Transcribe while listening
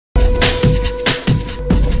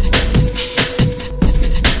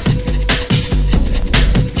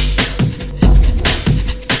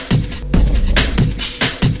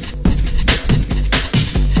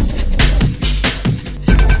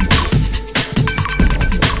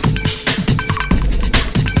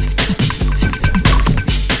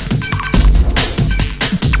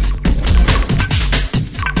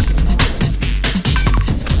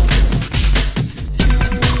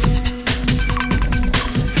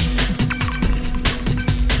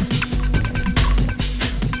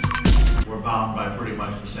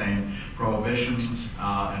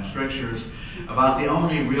strictures. About the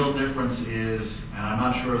only real difference is, and I'm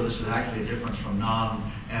not sure this is actually a difference from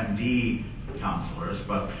non-MD counselors,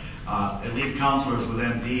 but at least counselors with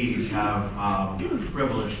MDs have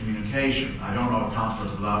privileged communication. I don't know if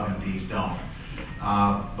counselors without MDs don't.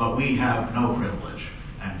 But we have no privilege.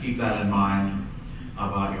 And keep that in mind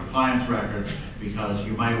about your client's records, because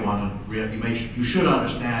you might want to, you should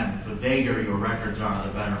understand the vaguer your records are,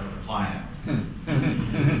 the better for the client.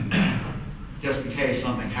 Just in case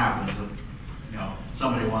something happens that,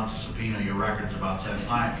 somebody wants to subpoena your records about said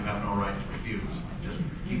client, you have no right to refuse. Just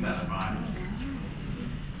keep that in mind.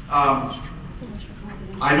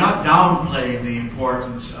 I'm not downplaying the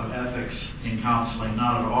importance of ethics in counseling,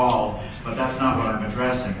 not at all, but that's not what I'm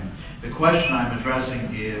addressing. The question I'm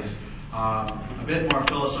addressing is a bit more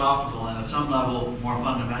philosophical and at some level more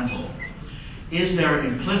fundamental. Is there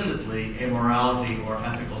implicitly a morality or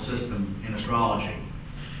ethical system in astrology?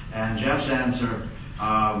 And Jeff's answer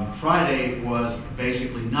Friday was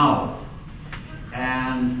basically no.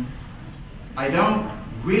 And I don't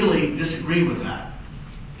really disagree with that.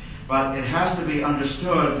 But it has to be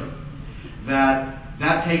understood that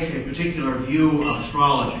that takes a particular view of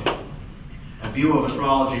astrology, a view of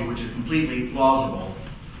astrology which is completely plausible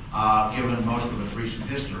given most of its recent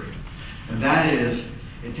history. And that is,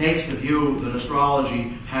 it takes the view that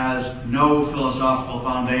astrology has no philosophical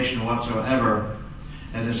foundation whatsoever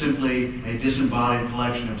and is simply a disembodied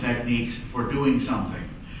collection of techniques for doing something.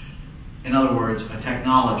 In other words, a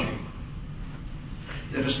technology.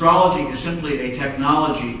 If astrology is simply a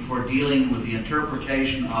technology for dealing with the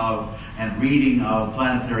interpretation of and reading of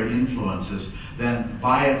planetary influences, then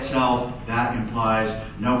by itself that implies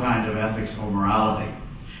no kind of ethics or morality,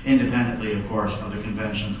 independently, of course, of the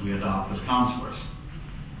conventions we adopt as counselors.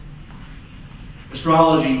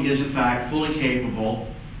 Astrology is, in fact, fully capable,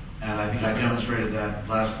 and I think I demonstrated that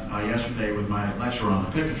yesterday with my lecture on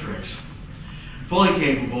the Picatrix, fully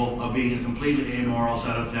capable of being a completely amoral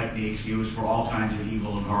set of techniques used for all kinds of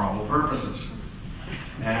evil and horrible purposes.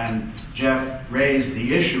 And Jeff raised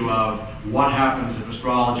the issue of what happens if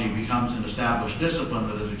astrology becomes an established discipline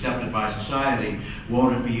that is accepted by society.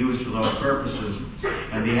 Won't it be used for those purposes?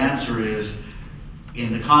 And the answer is,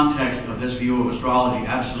 in the context of this view of astrology,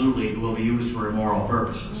 absolutely it will be used for immoral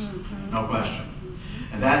purposes. No question.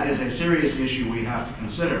 And that is a serious issue we have to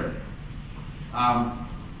consider.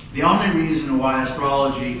 The only reason why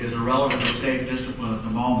astrology is a relatively safe discipline at the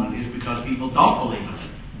moment is because people don't believe in it.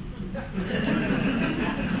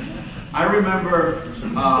 I remember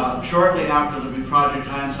shortly after the Project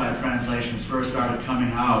Hindsight translations first started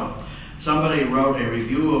coming out, somebody wrote a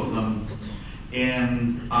review of them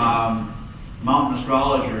in Mountain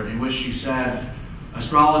Astrologer in which she said,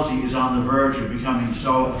 astrology is on the verge of becoming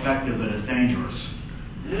so effective that it's dangerous.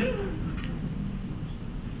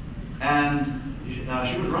 And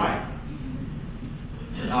she was right.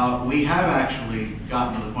 We have actually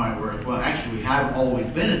gotten to the point where, well, actually we have always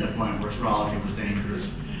been at the point where astrology was dangerous,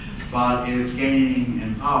 but it's gaining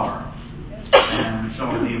in power. And so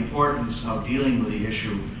the importance of dealing with the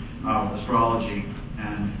issue of astrology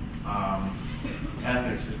and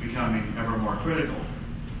ethics is becoming ever more critical.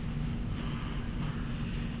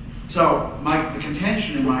 So the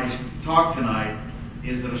contention in my talk tonight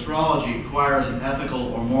is that astrology acquires an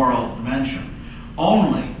ethical or moral dimension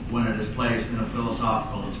only when it is placed in a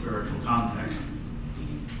philosophical and spiritual context.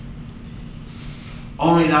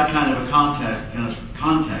 Only that kind of a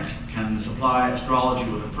context can supply astrology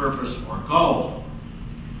with a purpose or goal.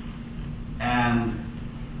 And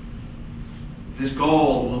this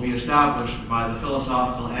goal will be established by the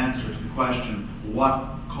philosophical answer to the question,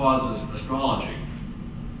 what causes astrology?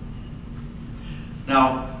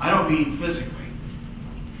 Now, I don't mean physically.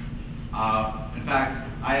 In fact,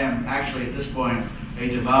 I am actually at this point a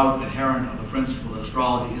devout adherent of the principle that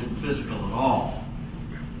astrology isn't physical at all.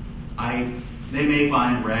 They may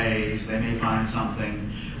find rays, they may find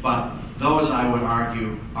something, but those, I would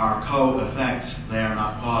argue, are co-effects, they are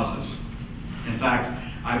not causes. In fact,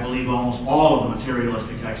 I believe almost all of the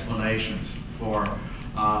materialistic explanations for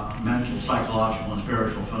mental, psychological, and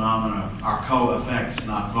spiritual phenomena are co-effects,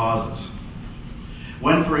 not causes.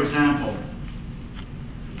 When, for example,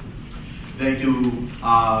 they do,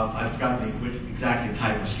 I've forgotten which exactly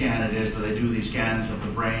type of scan it is, but they do these scans of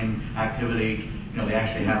the brain activity. They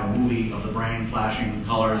actually have a movie of the brain flashing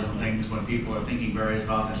colors and things when people are thinking various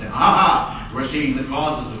thoughts. They say, aha, we're seeing the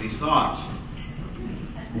causes of these thoughts.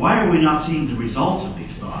 Why are we not seeing the results of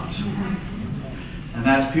these thoughts? And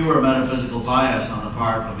that's pure metaphysical bias on the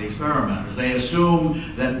part of the experimenters. They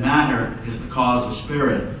assume that matter is the cause of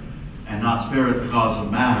spirit, and not spirit the cause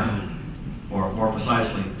of matter, or more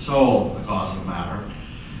precisely, soul the cause of matter.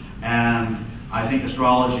 And I think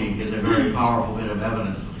astrology is a very powerful bit of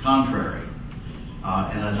evidence to the contrary.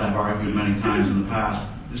 And as I've argued many times in the past,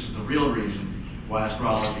 this is the real reason why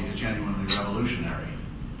astrology is genuinely revolutionary.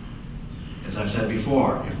 As I've said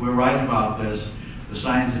before, if we're right about this, the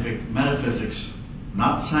scientific metaphysics,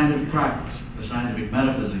 not the scientific practice, the scientific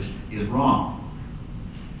metaphysics is wrong.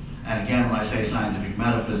 And again, when I say scientific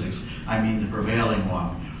metaphysics, I mean the prevailing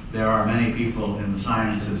one. There are many people in the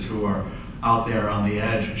sciences who are out there on the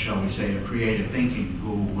edge, shall we say, of creative thinking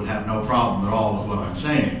who would have no problem at all with what I'm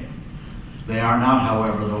saying. They are not,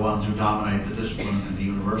 however, the ones who dominate the discipline in the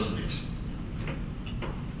universities.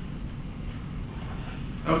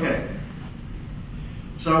 Okay.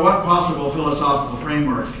 So what possible philosophical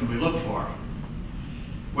frameworks can we look for?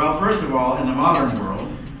 Well, first of all, in the modern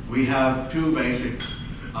world, we have two basic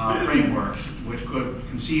frameworks which could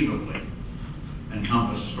conceivably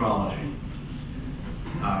encompass astrology.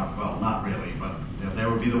 Well, not really, but they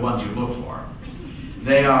would be the ones you look for.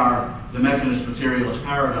 They are the mechanist materialist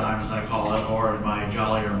paradigm, as I call it, or in my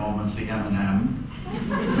jollier moments, the M&M.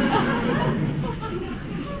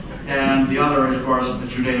 And the other is, of course, the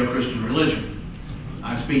Judeo-Christian religion.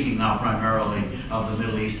 I'm speaking now primarily of the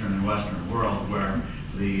Middle Eastern and Western world, where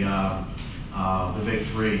the big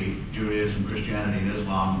three, Judaism, Christianity, and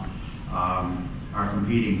Islam, are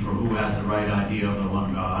competing for who has the right idea of the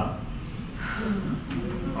one God.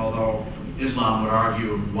 Although Islam would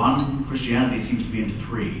argue one, Christianity seems to be into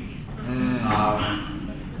three. Oh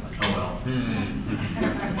well.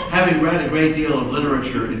 Having read a great deal of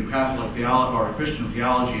literature in Catholic theology or Christian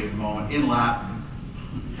theology at the moment in Latin,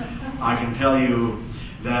 I can tell you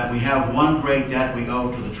that we have one great debt we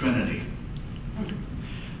owe to the Trinity: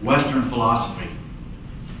 Western philosophy.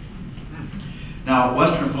 Now,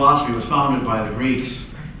 Western philosophy was founded by the Greeks,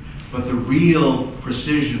 but the real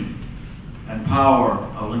precision and power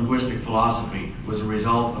of linguistic philosophy was a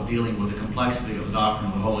result of dealing with the complexity of the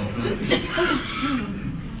doctrine of the Holy Trinity.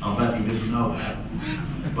 I'll bet you didn't know that.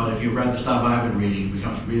 But if you've read the stuff I've been reading, it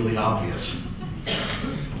becomes really obvious.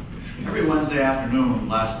 Every Wednesday afternoon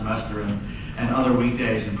last semester and other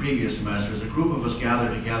weekdays in previous semesters, a group of us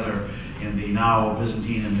gathered together in the now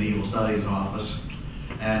Byzantine and Medieval Studies office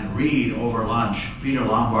and read over lunch Peter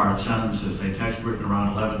Lombard's sentences, a text written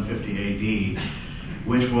around 1150 AD,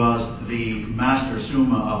 which was the master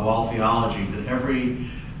summa of all theology that every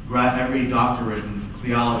doctorate in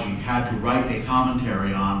theology had to write a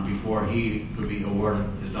commentary on before he could be awarded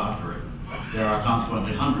his doctorate. There are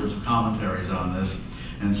consequently hundreds of commentaries on this,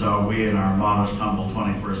 and so we, in our modest, humble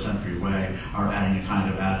 21st century way, are adding a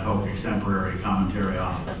kind of ad hoc extemporary commentary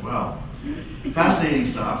on it as well. Fascinating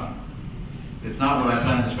stuff. It's not what I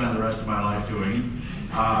plan to spend the rest of my life doing,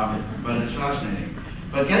 but it's fascinating.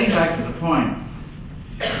 But getting back to the point,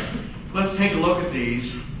 let's take a look at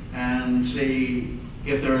these and see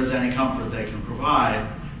if there is any comfort they can provide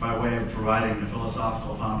by way of providing a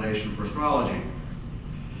philosophical foundation for astrology.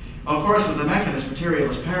 Of course, with the mechanist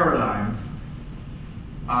materialist paradigm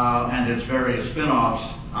and its various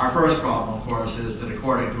spin-offs, our first problem, of course, is that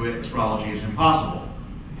according to it, astrology is impossible.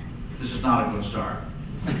 This is not a good start.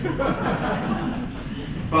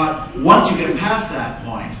 But once you get past that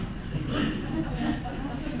point,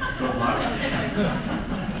 good luck.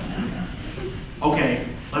 Okay,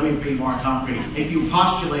 let me be more concrete. If you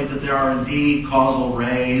postulate that there are indeed causal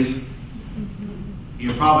rays,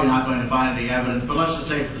 you're probably not going to find any evidence, but let's just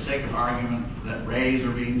say for the sake of argument that rays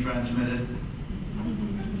are being transmitted.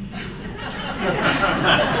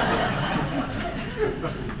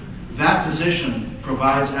 That position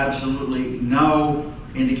provides absolutely no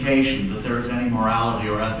indication that there is any morality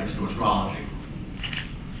or ethics to astrology.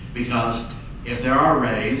 Because if there are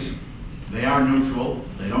rays, they are neutral,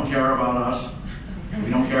 they don't care about us, we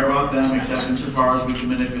don't care about them except insofar as we can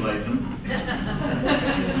manipulate them.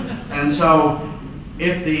 And so,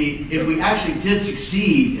 if we actually did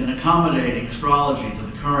succeed in accommodating astrology to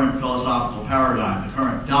the current philosophical paradigm, the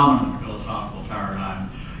current dominant philosophical paradigm,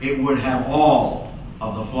 it would have all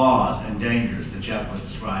of the flaws and dangers that Jeff was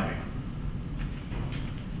describing.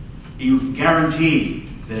 You can guarantee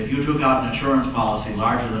that if you took out an insurance policy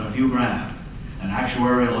larger than a few grand, an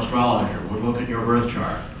actuarial astrologer would look at your birth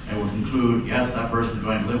chart and would conclude, yes, that person is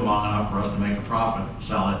going to live long enough for us to make a profit,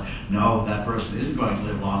 sell it. No, that person isn't going to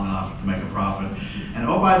live long enough to make a profit. And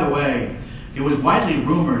oh, by the way, it was widely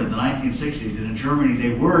rumored in the 1960s that in Germany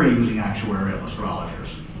they were using actuarial astrologers.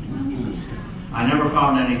 I never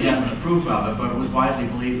found any definite proof of it, but it was widely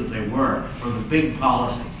believed that they were, for the big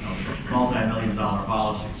policies, multi-million-dollar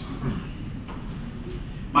policies.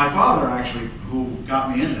 My father, actually, who got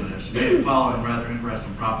me into this, made the following rather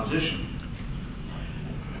interesting proposition.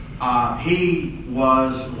 He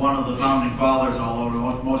was one of the founding fathers, although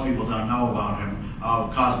most people don't know about him,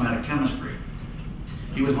 of cosmetic chemistry.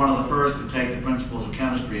 He was one of the first to take the principles of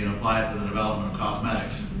chemistry and apply it to the development of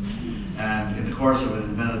cosmetics. And in the course of it,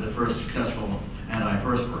 invented the first successful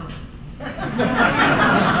antiperspirant.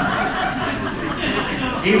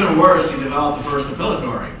 Even worse, he developed the first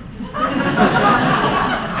depilatory.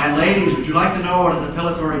 And ladies, would you like to know what a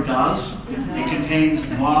depilatory does? It contains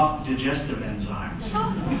moth digestive enzymes.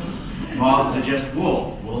 Moths digest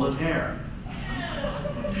wool. Wool is hair.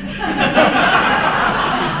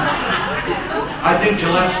 I think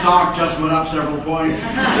Gillette's stock just went up several points.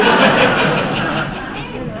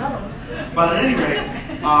 But at any rate,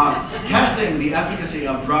 testing the efficacy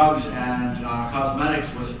of drugs and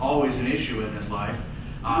cosmetics was always an issue in his life.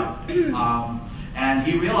 And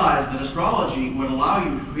he realized that astrology would allow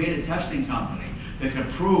you to create a testing company that could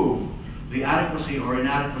prove the adequacy or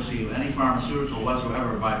inadequacy of any pharmaceutical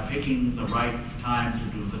whatsoever by picking the right time to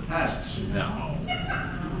do the tests. No.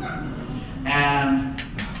 And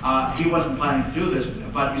he wasn't planning to do this,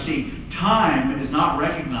 but you see, time is not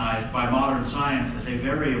recognized by modern science as a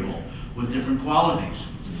variable with different qualities.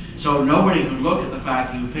 So nobody could look at the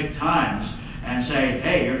fact that you pick times and say,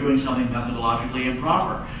 hey, you're doing something methodologically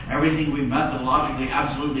improper. Everything will be methodologically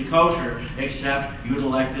absolutely kosher, except you'd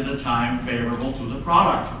elected a time favorable to the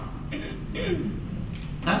product.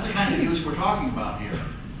 That's the kind of use we're talking about here.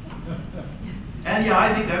 And yeah,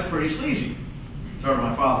 I think that's pretty sleazy. Sort of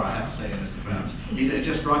my father, I have to say, in his defense. It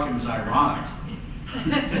just struck him as ironic.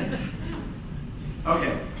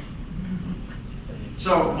 Okay.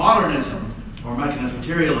 So modernism, or mechanism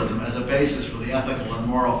materialism, as a basis for the ethical and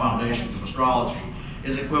moral foundations of astrology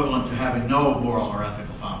is equivalent to having no moral or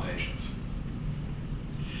ethical foundations.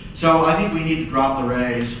 So I think we need to drop the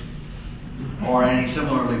rays or any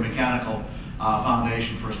similarly mechanical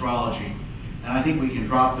foundation for astrology, and I think we can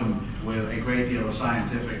drop them with a great deal of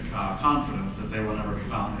scientific confidence that they will never be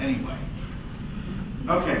found anyway.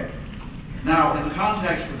 Okay, now in the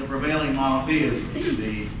context of the prevailing monotheisms,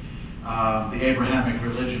 the Abrahamic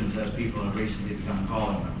religions, as people have recently begun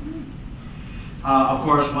calling them, of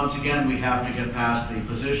course, once again, we have to get past the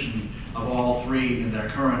position of all three in their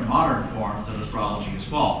current modern forms that astrology is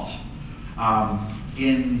false.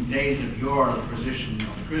 In days of yore, the position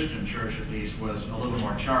of the Christian church, at least, was a little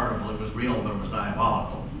more charitable. It was real, but it was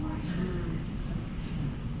diabolical.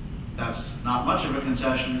 That's not much of a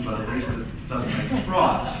concession, but at least it doesn't make us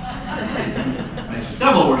frauds. It makes us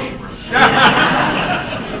devil worshippers.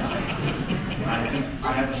 I think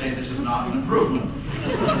I have to say this is not an improvement.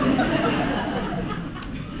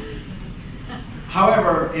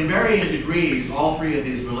 However, in varying degrees, all three of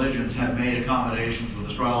these religions have made accommodations with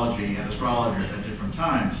astrology and astrologers at different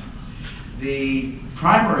times. The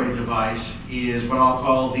primary device is what I'll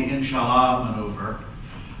call the Inshallah maneuver.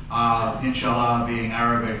 Inshallah being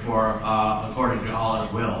Arabic for according to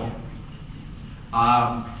Allah's will,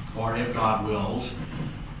 or if God wills,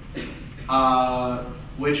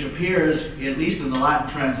 which appears, at least in the Latin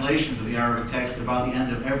translations of the Arabic text, about the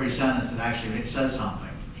end of every sentence that actually says something.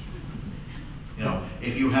 You know,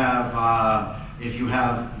 if you have a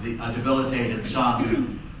debilitated sun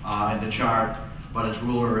in the chart, but its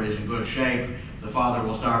ruler is in good shape, the father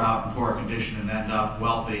will start out in poor condition and end up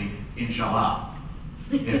wealthy, inshallah,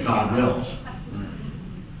 if God wills.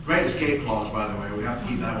 Great escape clause, by the way. We have to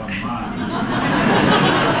keep that one in mind.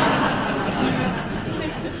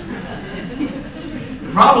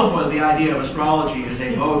 The problem with the idea of astrology as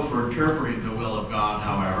a mode for interpreting the will of God,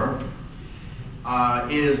 however,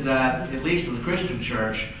 is that, at least in the Christian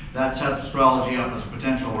church, that sets astrology up as a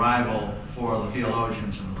potential rival for the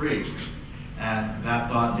theologians and the priests. And that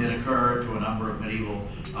thought did occur to a number of medieval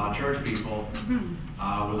church people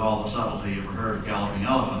with all the subtlety of a herd of galloping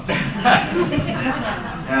elephants.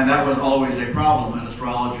 And that was always a problem, and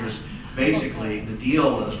astrologers, basically, the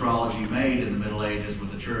deal that astrology made in the Middle Ages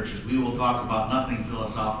with the church is we will talk about nothing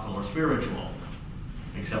philosophical or spiritual,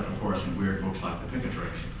 except, of course, in weird books like the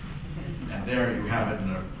Picatrix. And there you have it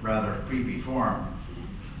in a rather creepy form.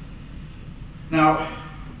 Now,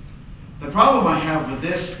 the problem I have with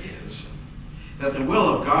this is that the will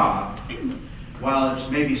of God, while it's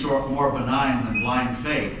maybe sort of more benign than blind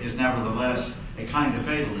fate, is nevertheless a kind of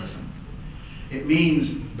fatalism. It means,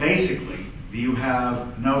 basically, that you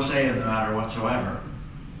have no say in the matter whatsoever.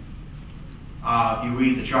 You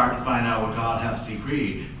read the chart to find out what God hath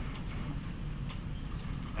decreed.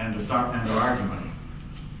 End of argument.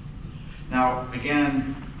 Now,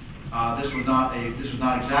 again, this was not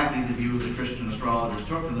exactly the view that Christian astrologers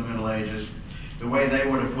took in the Middle Ages. The way they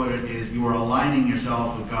would have put it is you are aligning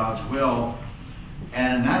yourself with God's will,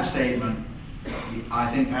 and in that statement, I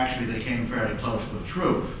think actually they came fairly close to the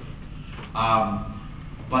truth.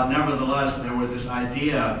 But nevertheless, there was this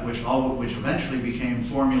idea which eventually became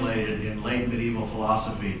formulated in late medieval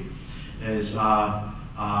philosophy, is the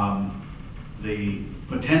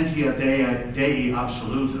potentia Dei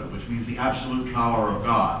absoluta, which means the absolute power of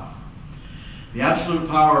God. The absolute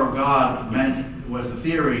power of God was the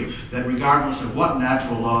theory that regardless of what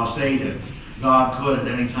natural law stated, God could at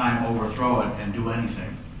any time overthrow it and do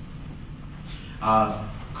anything.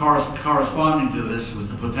 Corresponding to this was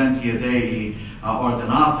the potentia Dei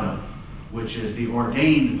ordinata, which is the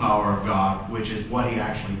ordained power of God, which is what he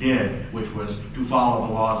actually did, which was to follow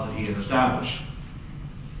the laws that he had established.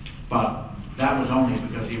 But that was only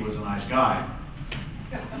because he was a nice guy.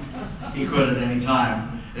 He could at any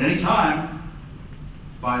time,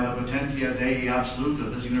 by the potentia Dei absoluta,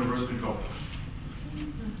 this universe could go.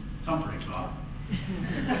 Comforting thought.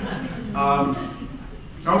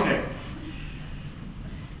 Okay.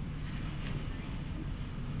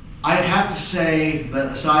 I'd have to say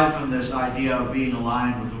that aside from this idea of being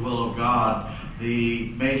aligned with the will of God, the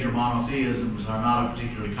major monotheisms are not a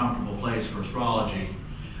particularly comfortable place for astrology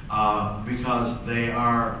because they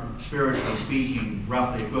are, spiritually speaking,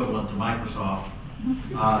 roughly equivalent to Microsoft.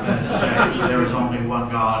 That is to say, there is only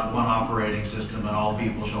one God, one operating system, and all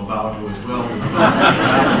people shall bow to its will.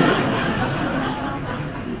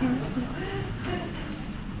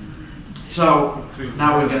 So,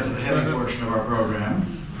 now we get to the heavy portion of our program.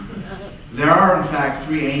 There are, in fact,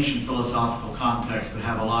 three ancient philosophical contexts that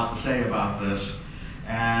have a lot to say about this,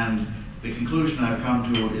 and the conclusion I've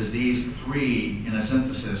come to is these three, in a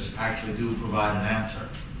synthesis, actually do provide an answer,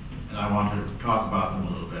 and I want to talk about them a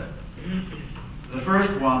little bit. The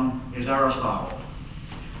first one is Aristotle.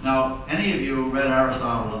 Now, any of you who read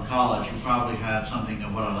Aristotle in college, you probably had something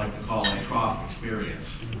of what I like to call a trough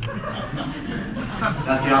experience.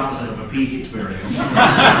 That's the opposite of a peak experience.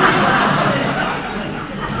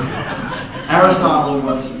 Aristotle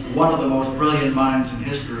was one of the most brilliant minds in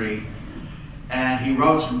history, and he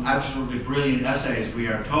wrote some absolutely brilliant essays, we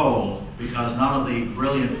are told, because none of the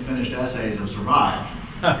brilliant finished essays have survived.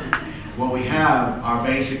 What we have are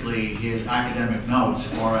basically his academic notes,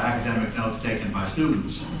 or academic notes taken by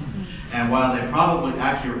students. And while they probably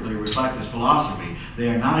accurately reflect his philosophy, they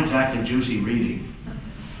are not exactly juicy reading.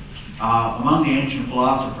 Among the ancient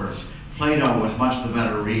philosophers, Plato was much the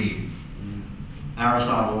better read.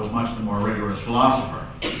 Aristotle was much the more rigorous philosopher.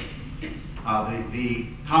 The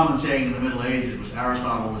common saying in the Middle Ages was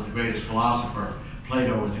Aristotle was the greatest philosopher,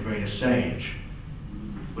 Plato was the greatest sage,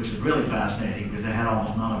 which is really fascinating because they had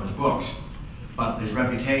almost none of his books. But his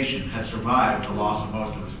reputation has survived the loss of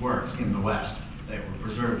most of his works in the West. They were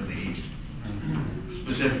preserved in the East,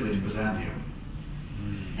 specifically in Byzantium.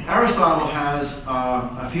 Aristotle has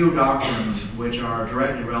a few doctrines which are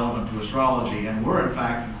directly relevant to astrology and were in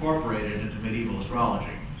fact incorporated into medieval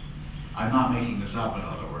astrology. I'm not making this up, in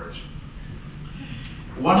other words.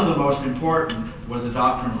 One of the most important was the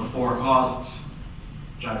doctrine of the four causes,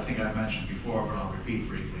 which I think I've mentioned before, but I'll repeat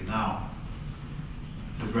briefly now.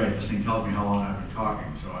 This is great. This thing tells me how long I've been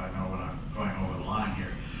talking, so I know when I'm going over the line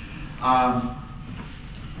here.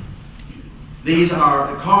 These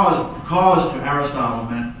are, cause to Aristotle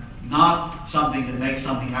meant not something that makes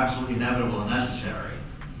something absolutely inevitable and necessary.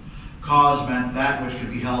 Cause meant that which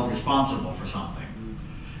could be held responsible for something.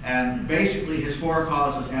 And basically his four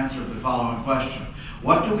causes answered the following question.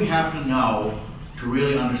 What do we have to know to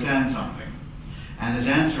really understand something? And his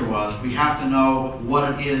answer was, we have to know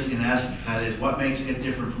what it is in essence, that is, what makes it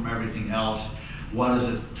different from everything else, what is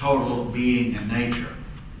its total being and nature.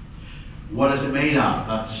 What is it made out of?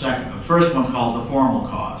 That's the second. The first one's called the formal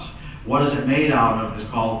cause. What is it made out of is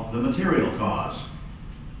called the material cause.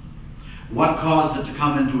 What caused it to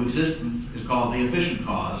come into existence is called the efficient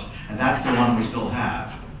cause, and that's the one we still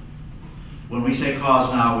have. When we say cause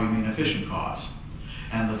now, we mean efficient cause.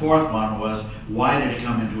 And the fourth one was, why did it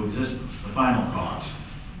come into existence? The final cause.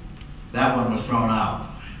 That one was thrown out.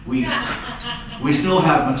 We still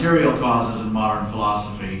have material causes in modern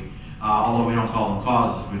philosophy, although we don't call them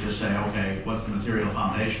causes. We just say, okay, what's the material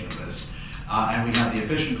foundation of this? And we have the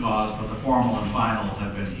efficient cause, but the formal and final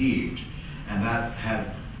have been heaved. And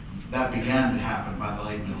that began to happen by the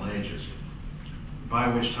late Middle Ages, by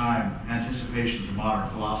which time anticipations of modern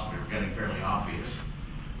philosophy were getting fairly obvious.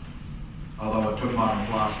 Although it took modern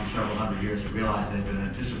philosophy several hundred years to realize they'd been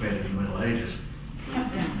anticipated in the Middle Ages.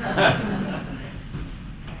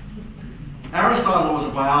 Aristotle was a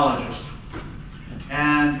biologist,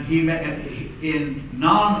 and in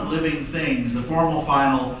non-living things, the formal,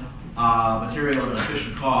 final, material, and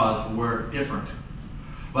efficient cause were different.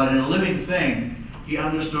 But in a living thing, he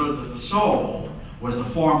understood that the soul was the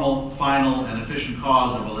formal, final, and efficient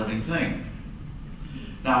cause of a living thing.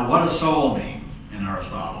 Now, what does soul mean in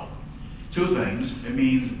Aristotle? Two things. It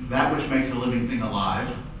means that which makes a living thing alive.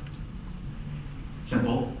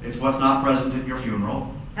 Simple. It's what's not present at your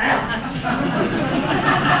funeral. At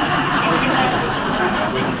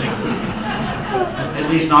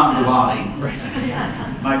least not in the body.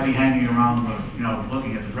 Might be hanging around,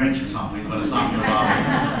 looking at the drinks or something, but it's not in the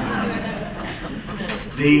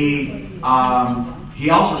body. He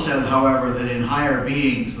also says, however, that in higher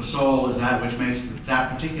beings, the soul is that which makes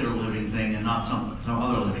that particular living thing and not some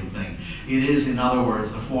other living thing. It is, in other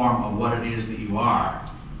words, the form of what it is that you are.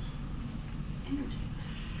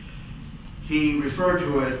 He referred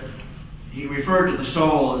to the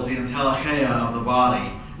soul as the entelechia of the body,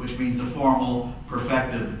 which means the formal,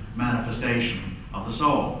 perfected manifestation of the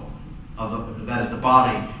soul. That is, the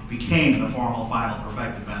body became the formal, final,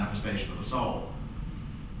 perfected manifestation of the soul.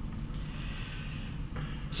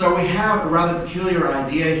 So we have a rather peculiar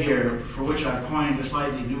idea here, for which I've coined a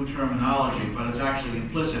slightly new terminology, but it's actually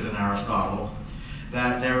implicit in Aristotle,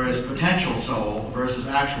 that there is potential soul versus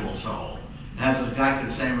actual soul. It has exactly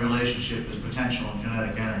the same relationship as potential and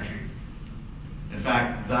kinetic energy. In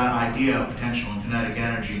fact, that idea of potential and kinetic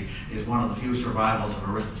energy is one of the few survivals of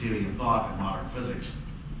Aristotelian thought in modern physics.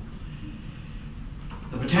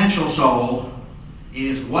 The potential soul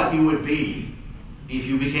is what you would be if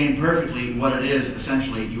you became perfectly what it is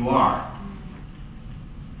essentially you are.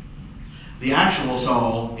 The actual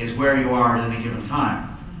soul is where you are at any given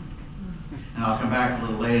time. And I'll come back a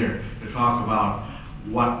little later to talk about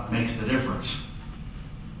what makes the difference.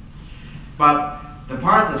 But the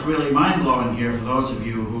part that's really mind-blowing here for those of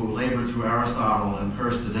you who labored through Aristotle and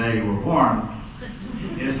cursed the day you were born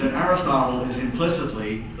is that Aristotle is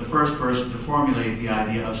implicitly the first person to formulate the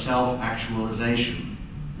idea of self-actualization.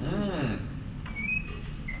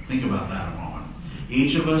 Think about that a moment.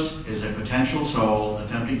 Each of us is a potential soul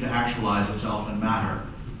attempting to actualize itself in matter.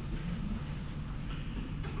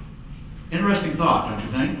 Interesting thought, don't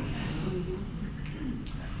you think?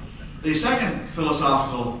 The second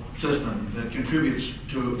philosophical system that contributed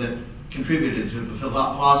to the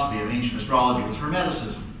philosophy of ancient astrology was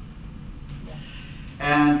Hermeticism.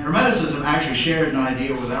 And Hermeticism actually shared an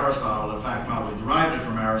idea with Aristotle, in fact probably derived it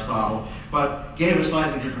from Aristotle, but gave a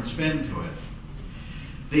slightly different spin to it.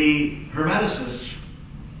 The Hermeticists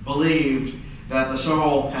believed that the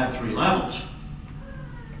soul had three levels.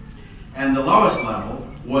 And the lowest level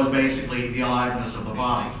was basically the aliveness of the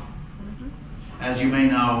body. As you may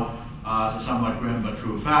know, it's a somewhat grim but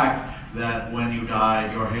true fact that when you die,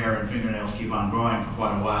 your hair and fingernails keep on growing for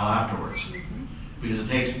quite a while afterwards. Because it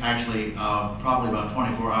takes actually probably about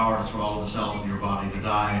 24 hours for all of the cells in your body to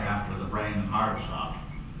die after the brain and heart have stopped.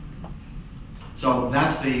 So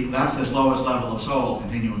that's this lowest level of soul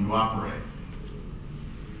continuing to operate.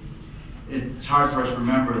 It's hard for us to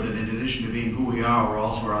remember that in addition to being who we are, we're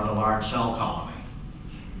also a rather large cell colony.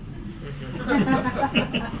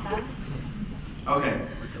 Okay,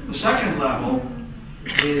 the second level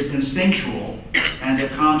is instinctual, and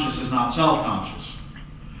if conscious is not self-conscious.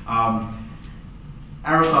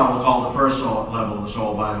 Aristotle called the first level of the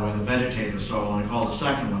soul, by the way, the vegetative soul, and he called the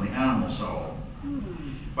second one the animal soul.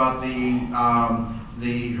 But the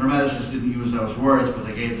Hermeticists didn't use those words, but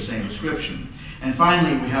they gave the same description. And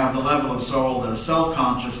finally, we have the level of soul that is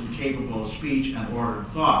self-conscious and capable of speech and ordered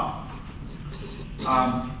thought.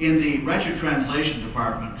 In the wretched translation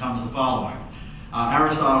department comes the following.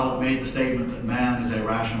 Aristotle made the statement that man is a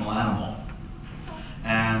rational animal.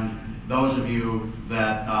 And those of you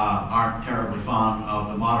that aren't terribly fond of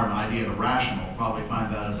the modern idea of rational probably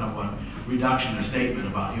find that a somewhat reductionist statement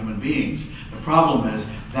about human beings. The problem is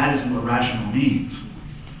that isn't what rational means.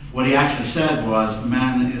 What he actually said was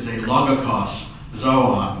man is a logikos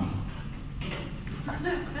zoon.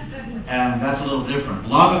 And that's a little different.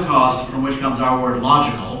 Logikos, from which comes our word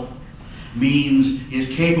logical, means is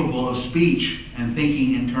capable of speech and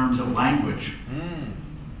thinking in terms of language.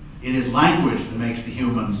 It is language that makes the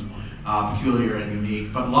human peculiar and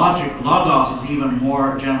unique. But logos is even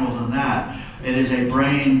more general than that. It is a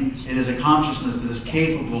brain, it is a consciousness that is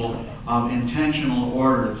capable of intentional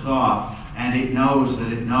ordered thought, and it knows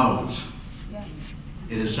that it knows.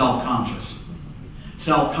 It is self-conscious.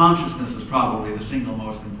 Self-consciousness is probably the single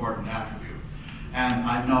most important attribute. And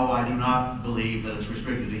I know I do not believe that it's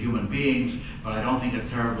restricted to human beings, but I don't think it's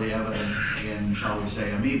terribly evident in, shall we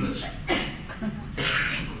say, amoebas.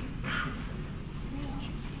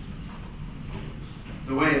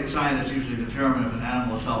 The way scientists usually determine if an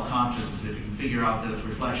animal is self-conscious is if you can figure out that its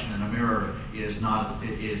reflection in a mirror is not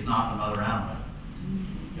another animal.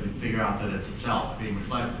 You can figure out that it's itself being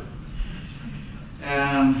reflected.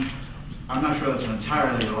 And I'm not sure that's an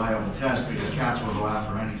entirely reliable test because cats will go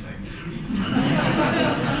after anything.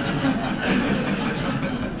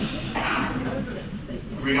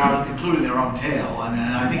 including their own tail. And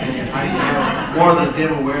I think they have more than a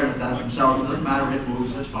dim awareness that themselves. It doesn't matter if it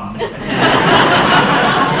moves, it's fun.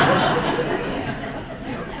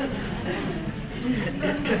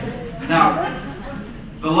 Now,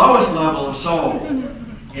 the lowest level of soul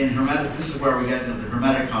in Hermetic, this is where we get into the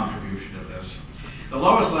Hermetic contribution of this. The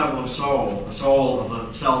lowest level of soul, the soul of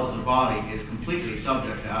the cells of the body, is completely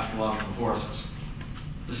subject to astrological forces.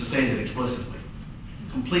 This is stated explicitly.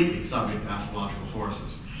 Completely subject to astrological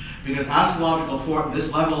forces. Because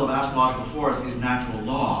this level of astrological force is natural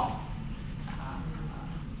law.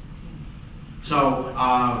 So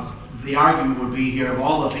the argument would be here, of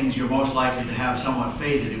all the things you're most likely to have somewhat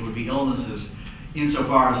fated, it would be illnesses,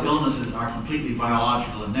 insofar as illnesses are completely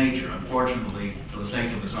biological in nature. Unfortunately, for the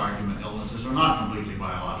sake of this argument, illnesses are not completely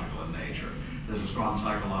biological in nature. There's a strong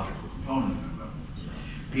psychological component in them.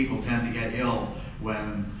 People tend to get ill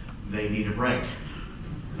when they need a break.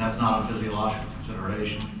 And that's not a physiological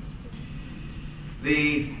consideration.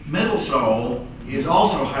 The middle soul is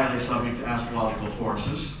also highly subject to astrological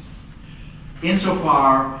forces,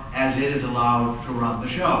 insofar as it is allowed to run the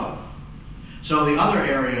show. So the other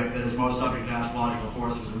area that is most subject to astrological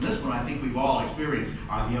forces, and this one I think we've all experienced,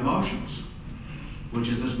 are the emotions, which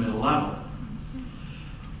is this middle level.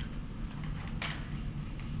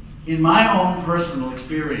 In my own personal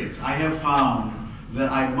experience, I have found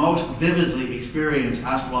that I most vividly experience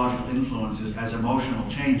astrological influences as emotional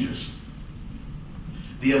changes.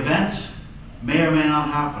 The events may or may not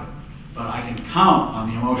happen, but I can count on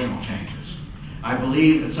the emotional changes. I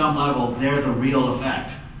believe at some level they're the real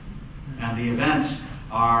effect. And the events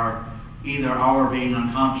are either our being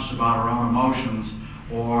unconscious about our own emotions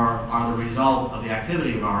or are the result of the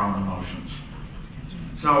activity of our own emotions.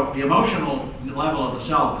 So the emotional level of the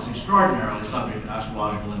self is extraordinarily subject to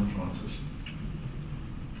astrological influences.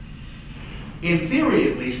 In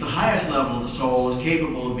theory, at least, the highest level of the soul is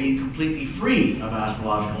capable of being completely free of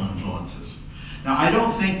astrological influences. Now, I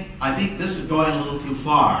think this is going a little too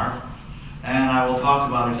far, and I will talk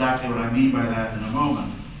about exactly what I mean by that in a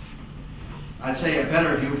moment. I'd say a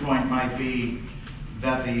better viewpoint might be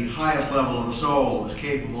that the highest level of the soul is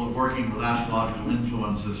capable of working with astrological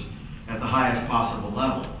influences at the highest possible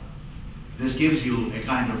level. This gives you a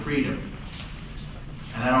kind of freedom.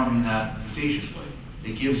 And I don't mean that facetiously.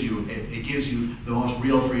 It gives you the most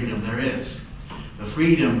real freedom there is. The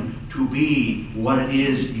freedom to be what it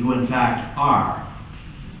is you in fact are.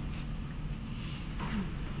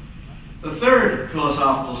 The third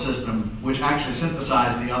philosophical system, which actually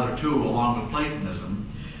synthesized the other two along with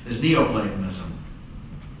Platonism, is Neoplatonism.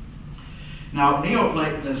 Now,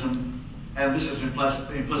 Neoplatonism, and this is implicit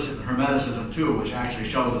in Hermeticism too, which actually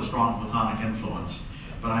shows a strong Platonic influence,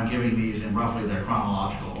 but I'm giving these in roughly their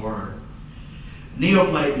chronological order.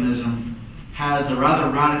 Neoplatonism has the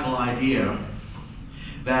rather radical idea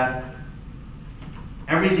that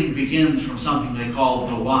everything begins from something they call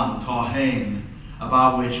the one, Tauhein,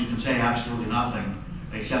 about which you can say absolutely nothing,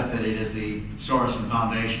 except that it is the source and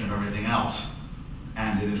foundation of everything else,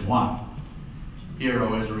 and it is one. Hear,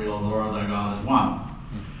 O Israel, the Lord thy God is one.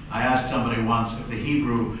 I asked somebody once if the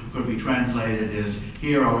Hebrew could be translated as,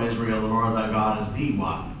 Hear, O Israel, the Lord thy God is the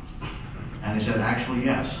one. And he said, actually,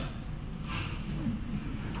 yes.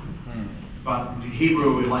 But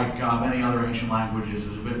Hebrew, like many other ancient languages,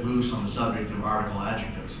 is a bit loose on the subject of article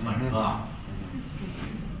adjectives, like the.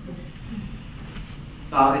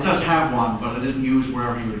 It does have one, but it isn't used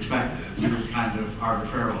wherever you would expect it. It's used kind of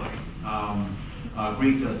arbitrarily.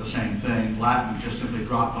 Greek does the same thing. Latin just simply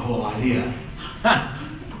dropped the whole idea.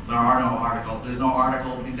 There are no articles. There's no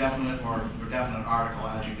article, indefinite or definite article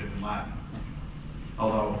adjective in Latin,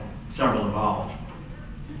 although several evolved.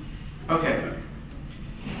 Okay.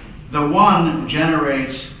 The one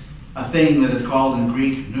generates a thing that is called in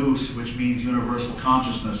Greek nous, which means universal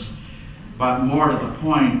consciousness. But more to the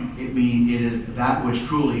point, it is that which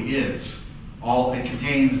truly is. It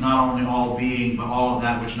contains not only all being, but all of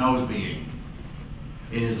that which knows being.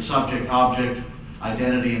 It is the subject, object,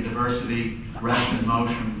 identity and diversity, rest and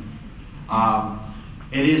motion.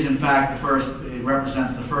 It is in fact it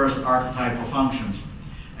represents the first archetypal functions.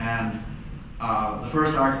 And the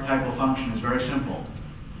first archetypal function is very simple.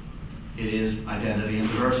 It is identity and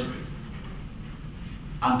diversity.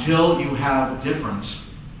 Until you have difference,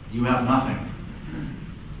 you have nothing.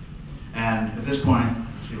 And at this point,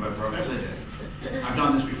 let's see if I broke it. I've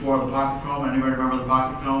done this before, the pocket comb. Anybody remember the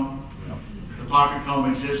pocket comb? No. The pocket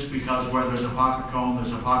comb exists because where there's a pocket comb,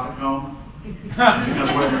 there's a pocket comb. And because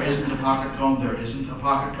where there isn't a pocket comb, there isn't a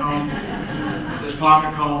pocket comb. If this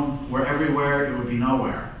pocket comb were everywhere, it would be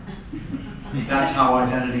nowhere. That's how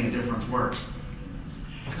identity and difference works.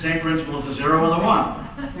 same principle as the 0 and the 1.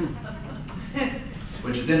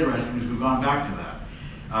 Which is interesting because we've gone back to that.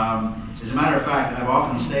 As a matter of fact, I've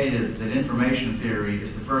often stated that information theory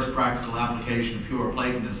is the first practical application of pure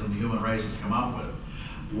Platonism the human race has come up with.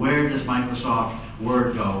 Where does Microsoft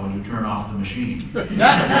Word go when you turn off the machine? Could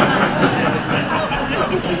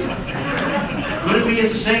it be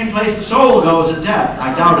it's the same place the soul goes at death?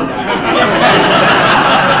 I doubt it.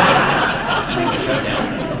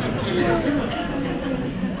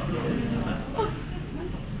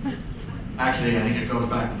 Actually, I think it goes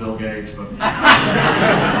back to Bill Gates, but...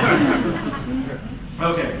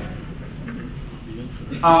 Okay.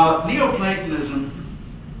 Neoplatonism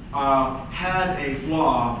had a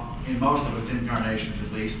flaw, in most of its incarnations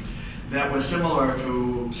at least, that was similar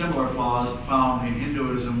to similar flaws found in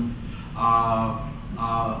Hinduism,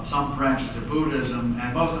 some branches of Buddhism,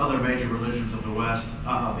 and most other major religions of the West,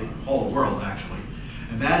 the whole world actually.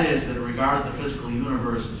 And that is that it regarded the physical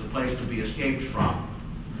universe as a place to be escaped from.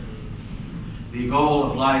 The goal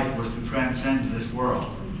of life was to transcend this world.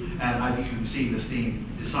 And I think you can see this theme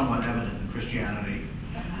is somewhat evident in Christianity,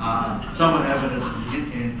 somewhat evident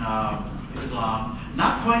in Islam,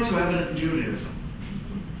 not quite so evident in Judaism.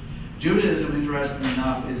 Judaism, interestingly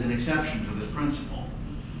enough, is an exception to this principle,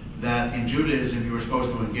 that in Judaism you are supposed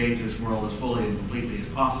to engage this world as fully and completely as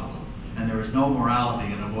possible, and there is no morality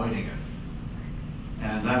in avoiding it.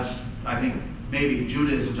 And that's, I think, maybe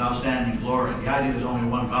Judaism's outstanding glory. The idea there's only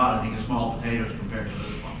one God, I think, is small potatoes compared to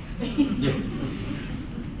this one.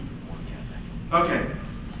 Okay.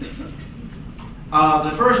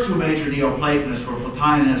 The first two major Neoplatonists were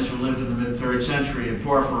Plotinus, who lived in the mid-3rd century, and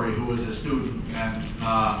Porphyry, who was a student and,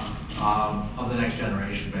 of the next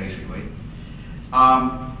generation, basically.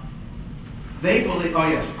 They believe, oh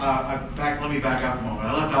yes, let me back up a moment.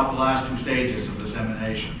 I left out the last two stages of this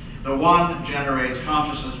emanation. The one generates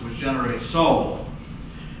consciousness, which generates soul.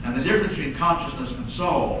 And the difference between consciousness and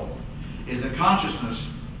soul is that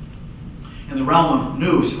consciousness, in the realm of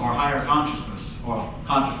nous, or higher consciousness, or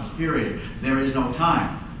consciousness period, there is no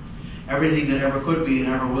time. Everything that ever could be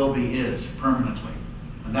and ever will be is, permanently.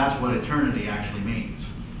 And that's what eternity actually means.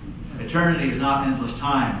 Eternity is not endless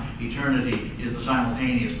time. Eternity is the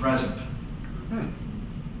simultaneous present.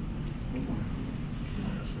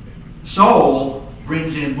 Soul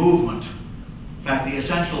brings in movement. In fact, the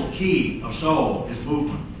essential key of soul is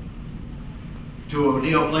movement. To a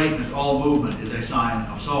Neoplatonist, all movement is a sign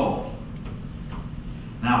of soul.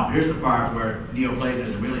 Now, here's the part where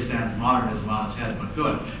Neoplatonism really stands modernism on its head, but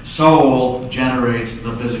good. Soul generates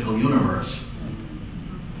the physical universe.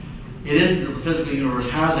 It isn't that the physical universe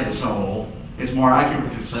has a soul. It's more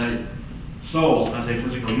accurate to say soul has a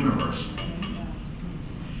physical universe.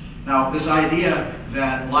 Now, this idea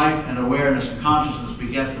that life and awareness and consciousness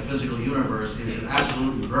begets the physical universe is an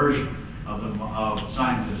absolute inversion of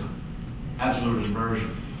scientism. Absolute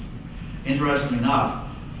inversion. Interestingly enough,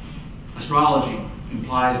 astrology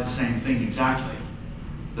implies the same thing exactly,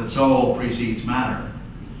 that soul precedes matter.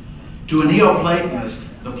 To a Neoplatonist,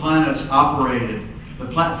 the planets operated, the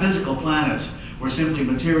physical planets were simply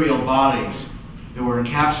material bodies that were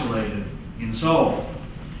encapsulated in soul,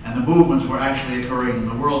 and the movements were actually occurring in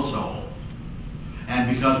the world soul. And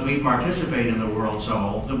because we participate in the world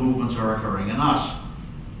soul, the movements are occurring in us.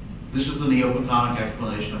 This is the Neoplatonic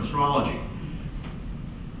explanation of astrology.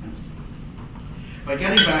 But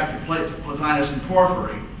getting back to Plotinus and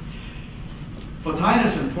Porphyry,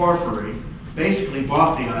 Plotinus and Porphyry basically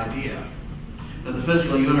bought the idea that the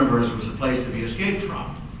physical universe was a place to be escaped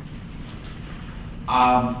from.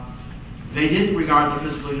 They didn't regard the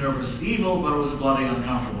physical universe as evil, but it was a bloody,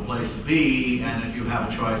 uncomfortable place to be, and if you have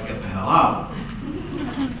a choice, get the hell out.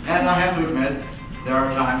 And I have to admit, there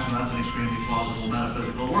are times when that's an extremely plausible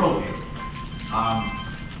metaphysical worldview.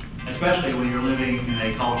 Especially when you're living in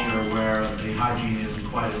a culture where the hygiene isn't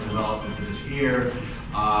quite as developed as it is here,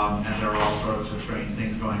 and there are all sorts of strange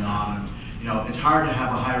things going on. And, you know, it's hard to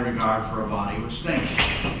have a high regard for a body which stinks.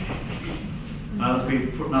 Now, let's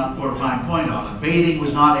not put a fine point on it. Bathing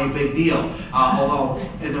was not a big deal, although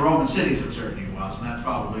in the Roman cities it certainly was, and that's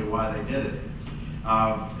probably why they did it.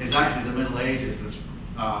 It's actually the Middle Ages that's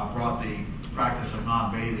brought the practice of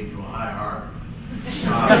non-bathing to a high art.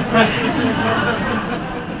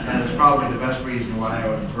 And it's probably the best reason why I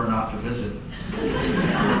would prefer not to visit.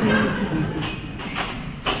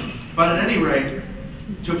 But at any rate,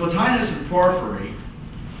 to Plotinus and Porphyry,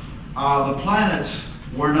 the planets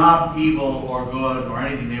were not evil or good or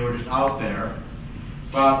anything, they were just out there.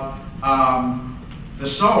 But the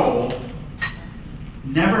soul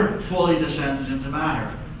never fully descends into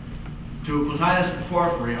matter. To Plotinus and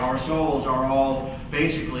Porphyry, our souls are all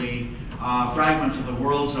basically fragments of the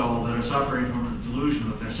world soul that are suffering from a delusion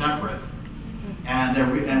that they're separate, and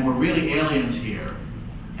we're really aliens here.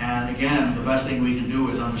 And again, the best thing we can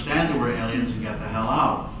do is understand that we're aliens and get the hell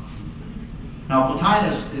out. Now,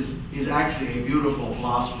 Plotinus is actually a beautiful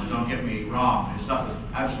philosopher, don't get me wrong. His stuff is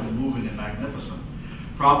absolutely moving and magnificent.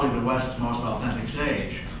 Probably the West's most authentic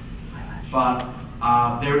sage. But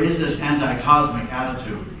there is this anti-cosmic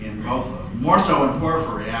attitude in both of them. More so in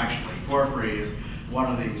Porphyry, actually. Porphyry is one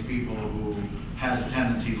of these people who has a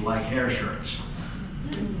tendency to like hair shirts.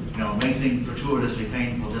 You know, make things gratuitously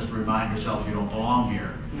painful just to remind yourself you don't belong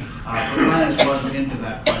here. Plotinus wasn't into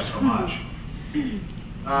that quite so much.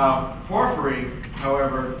 Porphyry,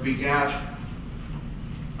 however, begat,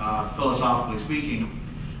 philosophically speaking,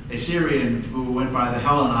 a Syrian who went by the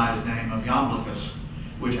Hellenized name of Iamblichus,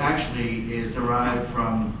 which actually is derived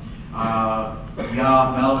from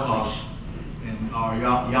Ya-Melkos, or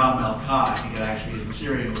Ya-Melkai. I think it actually is in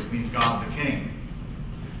Syrian, which means God the King.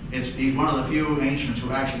 He's one of the few ancients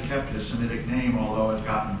who actually kept his Semitic name, although it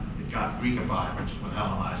got Greekified, which is what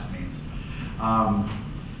Hellenized means.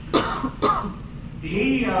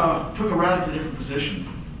 He took a radically different position.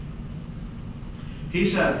 He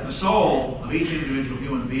said the soul of each individual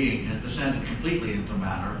human being has descended completely into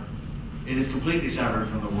matter. It is completely severed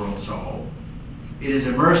from the world soul. It is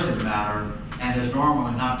immersed in matter and is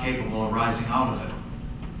normally not capable of rising out of it.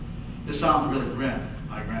 This sounds really grim,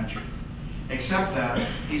 I grant you. Except that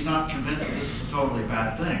he's not convinced that this is a totally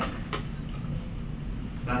bad thing.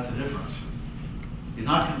 That's the difference. He's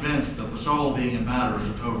not convinced that the soul being in matter is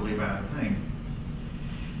a totally bad thing.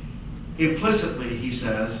 Implicitly, he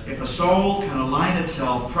says, if a soul can align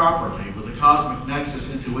itself properly with the cosmic nexus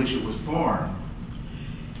into which it was born,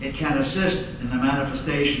 it can assist in the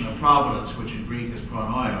manifestation of providence, which in Greek is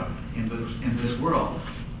pronoia, in this world,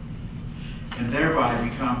 and thereby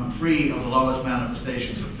become free of the lowest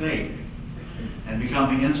manifestations of fate, and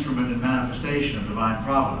become the instrument and manifestation of divine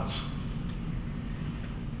providence.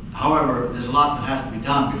 However, there's a lot that has to be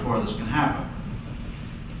done before this can happen.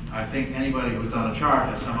 I think anybody who's done a chart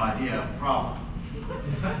has some idea of the problem.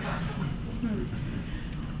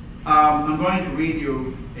 I'm going to read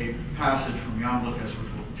you a passage from Iamblichus,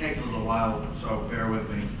 which will take a little while, so bear with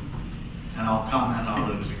me, and I'll comment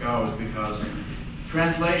on it as it goes, because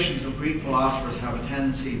translations of Greek philosophers have a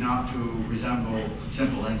tendency not to resemble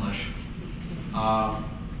simple English,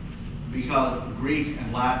 because Greek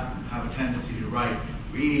and Latin have a tendency to write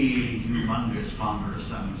really humongous, ponderous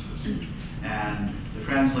sentences. And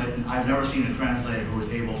I've never seen a translator who is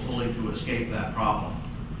able fully to escape that problem.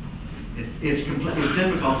 It's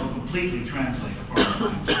difficult to completely translate a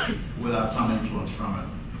foreign language without some influence from it.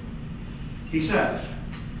 He says,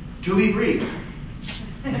 to be brief,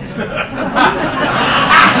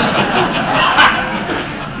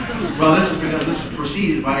 well, this is because this is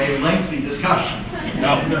preceded by a lengthy discussion.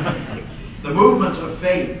 No. The movements of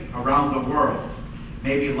fate around the world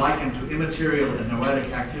may be likened to immaterial and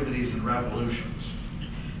noetic activities and revolutions.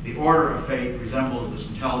 The order of fate resembles this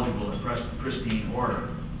intelligible and pristine order.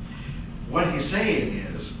 What he's saying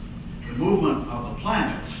is the movement of the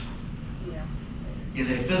planets is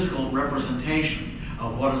a physical representation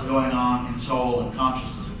of what is going on in soul and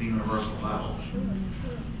consciousness at the universal level.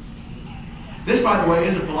 This, by the way,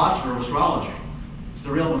 is a philosopher of astrology. It's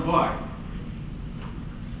the real McCoy.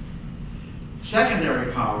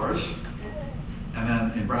 Secondary powers, and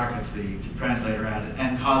then in brackets the translator added,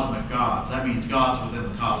 and cosmic gods. That means gods within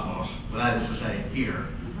the cosmos, that is to say, here,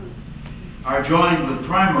 are joined with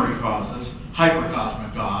primary causes,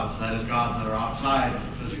 hypercosmic gods, that is, gods that are outside of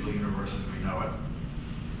the physical universe as we know it.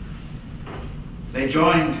 They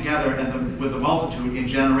join together with the multitude in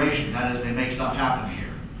generation, that is, they make stuff happen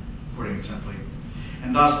here, putting it simply.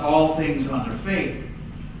 And thus all things under fate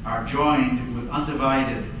are joined with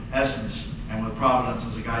undivided essence and with providence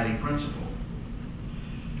as a guiding principle.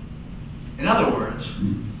 In other words,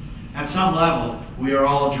 at some level, we are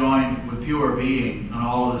all joined with pure being, and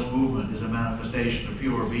all of this movement is a manifestation of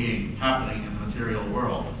pure being happening in the material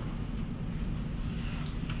world.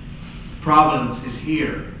 Providence is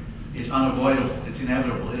here. It's unavoidable. It's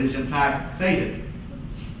inevitable. It is, in fact, fated,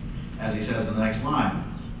 as he says in the next line.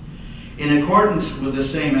 In accordance with the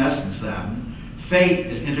same essence, then, fate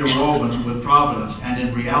is interwoven with providence, and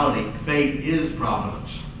in reality, fate is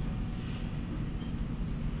providence,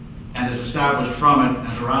 and is established from it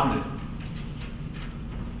and around it.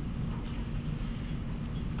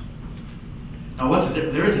 Now,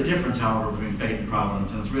 there is a difference, however, between fate and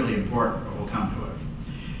providence, and it's really important, but we'll come to it.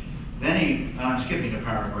 Then and I'm skipping a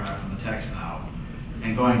paragraph from the text now,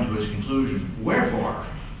 and going to his conclusion. Wherefore,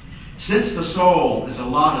 since the soul is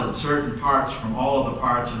allotted certain parts from all of the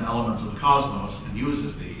parts and elements of the cosmos, and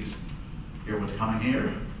uses these, Hear what's coming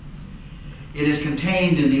here? It is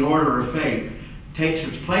contained in the order of fate, takes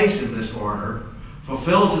its place in this order,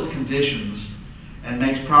 fulfills its conditions, and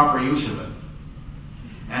makes proper use of it.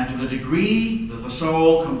 And to the degree that the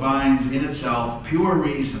soul combines in itself pure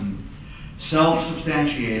reason,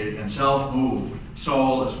 self-substantiated and self-moved,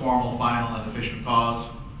 soul as formal, final, and efficient cause,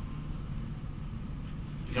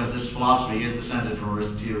 because this philosophy is descended from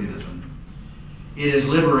Aristotelianism, it is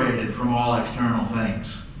liberated from all external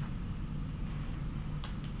things.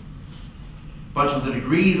 But to the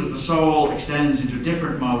degree that the soul extends into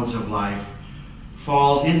different modes of life,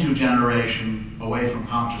 falls into generation, away from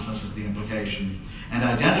consciousness is the implication, and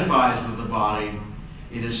identifies with the body,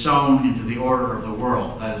 it is sown into the order of the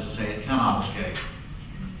world. That is to say, it cannot escape.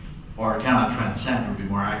 Or it cannot transcend, would be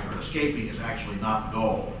more accurate. Escaping is actually not the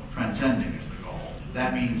goal. Transcending is the goal.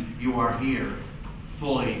 That means you are here,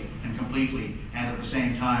 fully and completely, and at the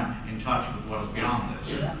same time in touch with what is beyond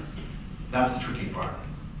this. That's the tricky part.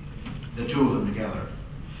 The two of them together.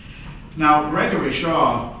 Now, Gregory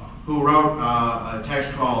Shaw, who wrote a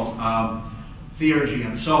text called Theurgy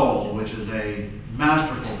and Soul, which is a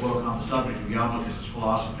masterful book on the subject of Iamblichus'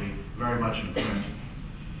 philosophy, very much in print,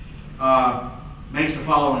 makes the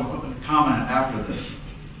following comment after this.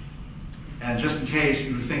 And just in case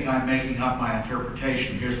you think I'm making up my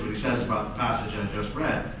interpretation, here's what he says about the passage I just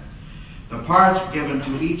read. The parts given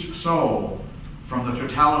to each soul from the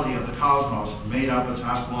totality of the cosmos made up its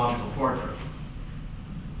astrological portrait.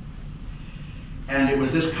 And it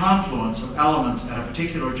was this confluence of elements at a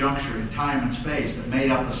particular juncture in time and space that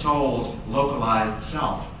made up the soul's localized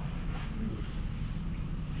self.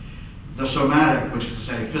 The somatic, which is to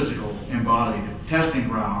say physical, embodied, testing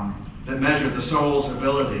ground that measured the soul's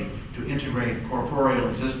ability to integrate corporeal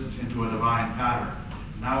existence into a divine pattern.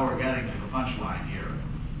 Now we're getting to the punchline here.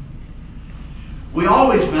 We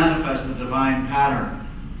always manifest the divine pattern.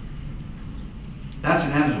 That's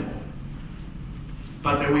inevitable.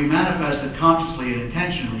 But that we manifest it consciously and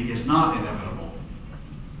intentionally is not inevitable.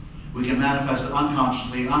 We can manifest it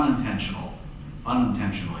unconsciously and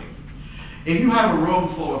unintentionally. If you have a room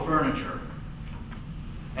full of furniture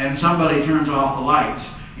and somebody turns off the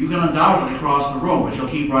lights, you can undoubtedly cross the room, but you'll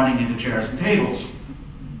keep running into chairs and tables.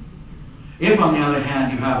 If, on the other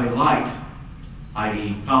hand, you have a light,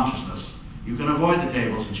 i.e. consciousness, you can avoid the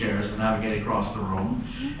tables and chairs and navigate across the room.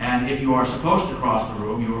 And if you are supposed to cross the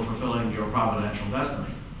room, you are fulfilling your providential destiny.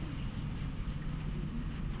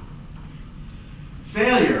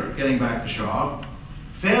 Failure, getting back to Shaw,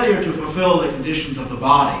 failure to fulfill the conditions of the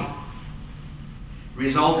body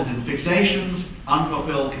resulted in fixations,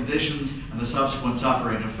 unfulfilled conditions, and the subsequent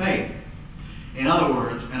suffering of fate. In other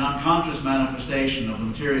words, an unconscious manifestation of the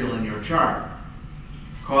material in your chart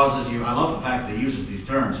causes you, I love the fact that he uses these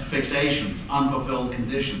terms, fixations, unfulfilled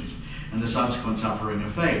conditions, and the subsequent suffering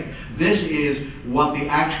of fate. This is what the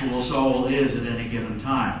actual soul is at any given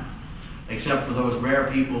time, except for those rare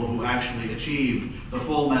people who actually achieve the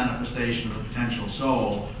full manifestation of the potential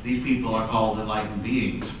soul. These people are called enlightened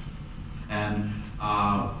beings. And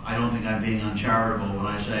I don't think I'm being uncharitable when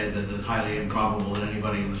I say that it's highly improbable that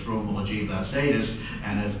anybody in this room will achieve that status,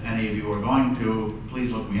 and if any of you are going to,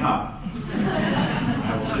 please look me up.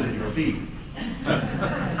 I will sit at your feet.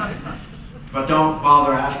 But don't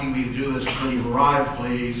bother asking me to do this until you arrive,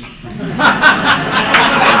 please. If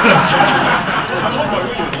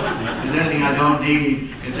there's anything I don't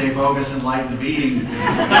need, it's a bogus enlightened being.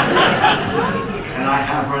 And I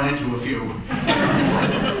have run into a few.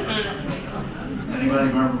 Anybody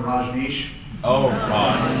remember Rajneesh? Oh,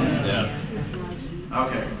 God, yes.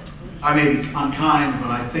 Okay. I may be unkind,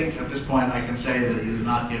 but I think at this point I can say that he did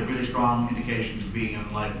not give really strong indications of being an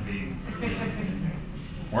enlightened being.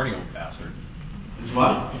 Horny old bastard. Is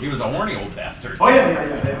what? He was a horny old bastard. Oh,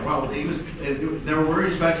 yeah. Well, he was, there were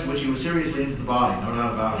respects in which he was seriously into the body, no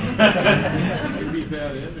doubt about it.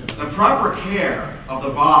 The proper care of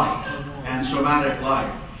the body and somatic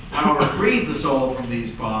life, however, freed the soul from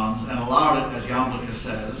these bonds and allowed it, as Iamblichus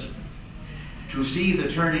says, to see the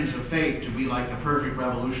turnings of fate to be like the perfect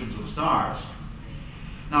revolutions of the stars.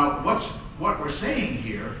 Now, what we're saying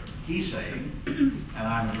here, he's saying, and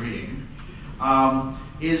I'm agreeing,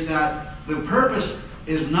 is that the purpose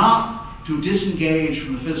is not to disengage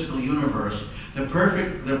from the physical universe. The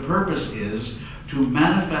purpose is to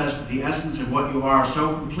manifest the essence of what you are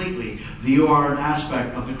so completely that you are an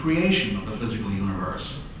aspect of the creation of the physical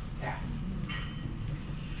universe.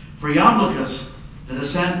 For Iamblichus, the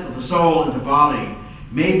descent of the soul into body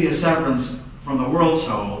may be a severance from the world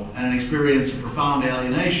soul and an experience of profound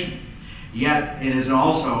alienation, yet it is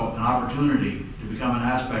also an opportunity to become an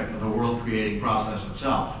aspect of the world-creating process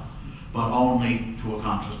itself, but only to a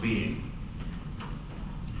conscious being.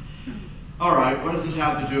 All right, what does this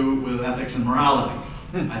have to do with ethics and morality?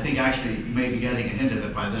 I think actually you may be getting a hint at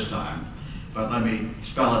it by this time, but let me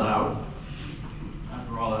spell it out.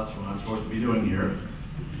 After all, that's what I'm supposed to be doing here,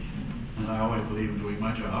 and I always believe in doing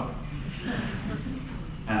my job.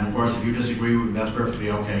 And of course, if you disagree with me, that's perfectly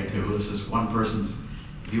okay too. This is one person's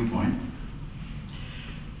viewpoint.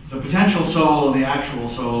 The potential soul and the actual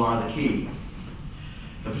soul are the key.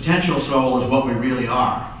 The potential soul is what we really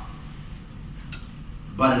are,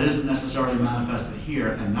 but it isn't necessarily manifested here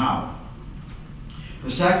and now.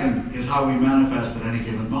 The second is how we manifest at any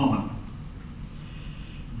given moment.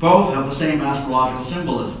 Both have the same astrological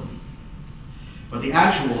symbolism, but the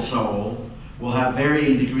actual soul will have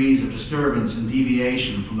varying degrees of disturbance and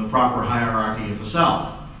deviation from the proper hierarchy of the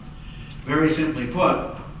self. Very simply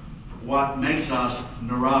put, what makes us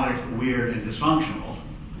neurotic, weird, and dysfunctional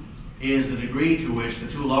is the degree to which the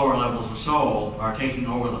two lower levels of soul are taking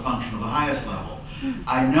over the function of the highest level.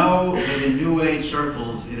 I know that in New Age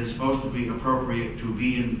circles it is supposed to be appropriate to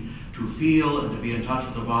feel and to be in touch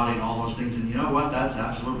with the body and all those things, and you know what, that's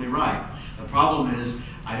absolutely right. The problem is,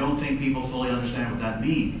 I don't think people fully understand what that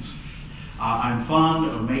means. I'm fond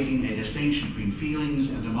of making a distinction between feelings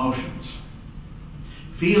and emotions.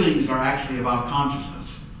 Feelings are actually about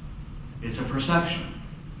consciousness. It's a perception.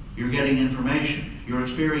 You're getting information, you're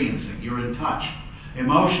experiencing, you're in touch.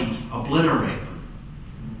 Emotions obliterate them.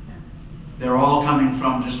 They're all coming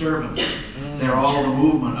from disturbance. They're all the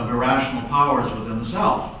movement of irrational powers within the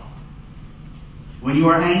self. When you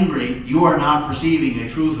are angry, you are not perceiving a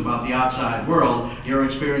truth about the outside world. You're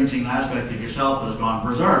experiencing an aspect of yourself that has gone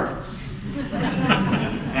berserk.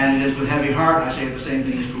 And it is with heavy heart I say the same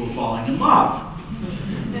thing is true of falling in love.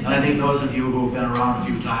 And I think those of you who have been around a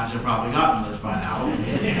few times have probably gotten this by now.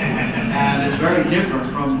 And it's very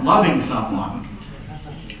different from loving someone.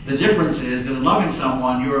 The difference is that in loving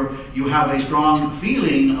someone, you have a strong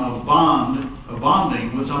feeling of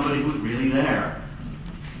bonding with somebody who's really there.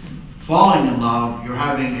 Falling in love, you're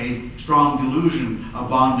having a strong delusion of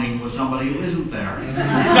bonding with somebody who isn't there.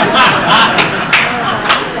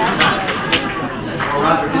 Or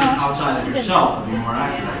rather, isn't outside of yourself, to be more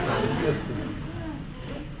accurate.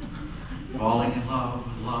 Falling in love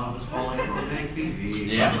with love is falling for a big TV.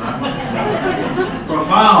 Yeah.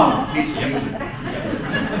 Profound piece of music.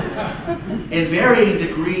 In varying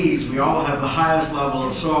degrees, we all have the highest level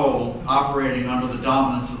of soul operating under the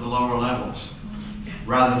dominance of the lower levels,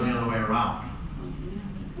 rather than the other way around.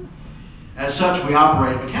 As such, we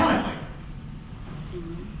operate mechanically,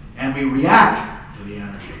 and we react to the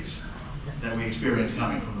energies that we experience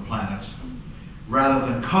coming from the planets, rather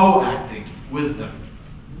than co-acting with them.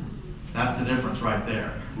 That's the difference right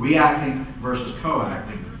there. Reacting versus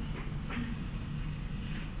co-acting.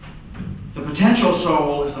 The potential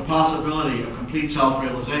soul is the possibility of complete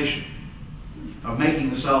self-realization, of making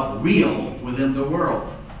the self real within the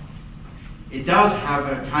world. It does have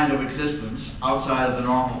a kind of existence outside of the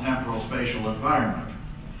normal temporal spatial environment,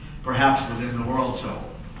 perhaps within the world soul.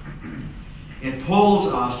 It pulls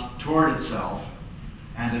us toward itself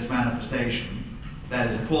and its manifestation. That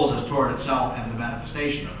is, it pulls us toward itself and the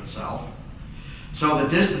manifestation of itself. So the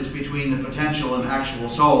distance between the potential and actual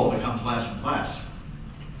soul becomes less and less.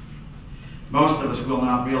 Most of us will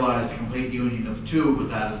not realize the complete union of the two, but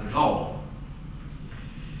that is the goal.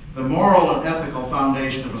 The moral and ethical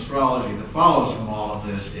foundation of astrology that follows from all of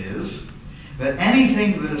this is that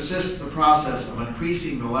anything that assists the process of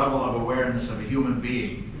increasing the level of awareness of a human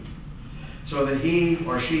being so that he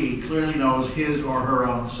or she clearly knows his or her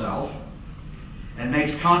own self and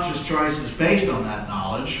makes conscious choices based on that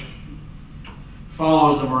knowledge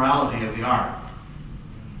follows the morality of the art.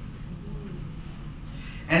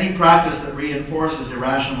 Any practice that reinforces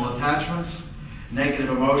irrational attachments, negative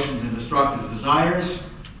emotions, and destructive desires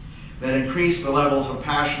that increase the levels of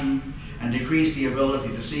passion and decrease the ability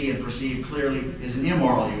to see and perceive clearly is an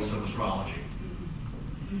immoral use of astrology.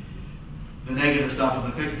 The negative stuff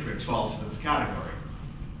in the Picatrix falls into this category,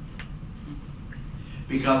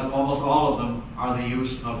 because almost all of them are the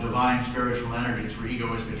use of divine spiritual energies for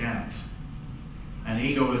egoistic ends. And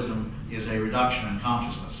egoism is a reduction in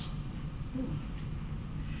consciousness.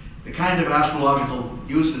 The kind of astrological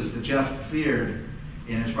uses that Jeff feared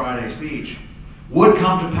in his Friday speech would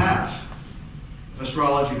come to pass if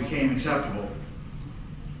astrology became acceptable.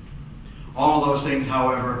 All of those things,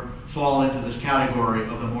 however, fall into this category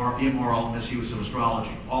of the more immoral misuse of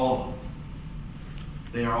astrology. All of them.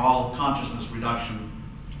 They are all consciousness reduction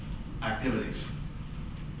activities.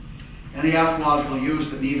 Any astrological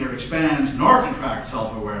use that neither expands nor contracts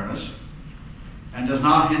self-awareness and does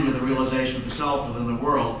not hinder the realization of the self within the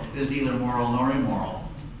world is neither moral nor immoral.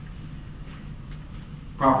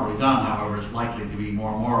 Properly done, however, is likely to be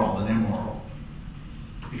more moral than immoral.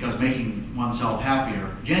 because making oneself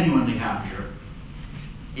happier, genuinely happier,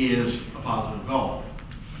 is a positive goal.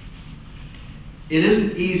 It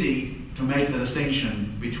isn't easy to make the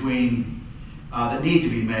distinction between that need to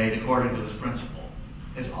be made according to this principle.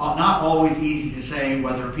 It's not always easy to say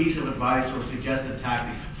whether a piece of advice or suggested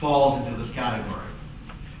tactic falls into this category.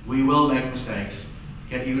 We will make mistakes.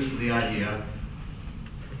 Get used to the idea.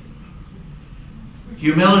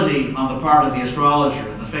 Humility on the part of the astrologer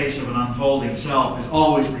in the face of an unfolding self is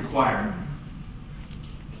always required.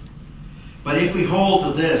 But if we hold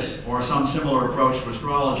to this or some similar approach to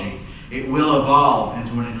astrology, it will evolve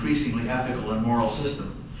into an increasingly ethical and moral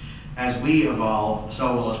system. As we evolve,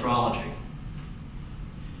 so will astrology.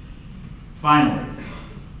 Finally,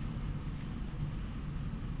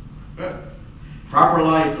 proper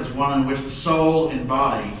life is one in which the soul and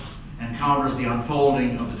body encounters the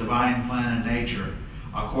unfolding of the divine plan in nature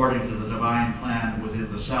according to the divine plan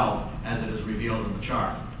within the self as it is revealed in the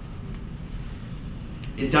chart.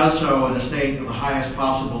 It does so in a state of the highest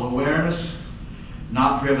possible awareness,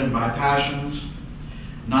 not driven by passions,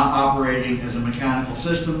 not operating as a mechanical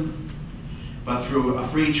system, but through a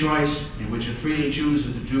free choice in which it freely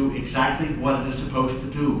chooses to do exactly what it is supposed to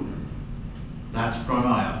do. That's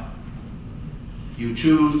pronoia. You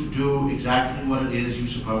choose to do exactly what it is you're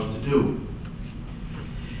supposed to do.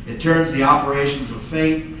 It turns the operations of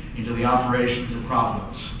fate into the operations of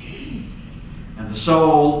providence. And the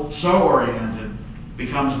soul, so oriented,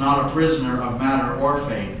 becomes not a prisoner of matter or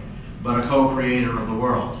fate, but a co-creator of the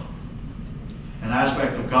world. An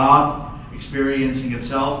aspect of God, experiencing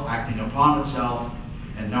itself, acting upon itself,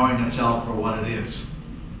 and knowing itself for what it is.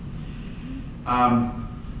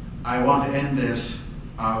 I want to end this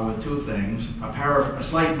with two things. A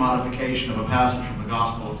slight modification of a passage from the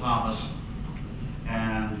Gospel of Thomas,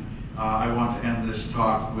 and I want to end this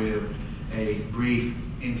talk with a brief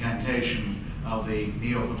incantation of the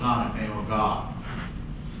Neoplatonic name of God.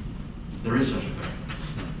 There is such a thing.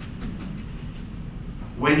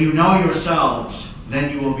 When you know yourselves,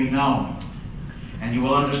 then you will be known, and you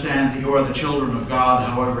will understand that you are the children of God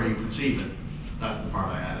however you conceive it. That's the part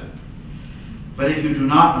I added. But if you do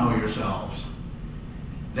not know yourselves,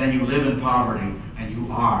 then you live in poverty, and you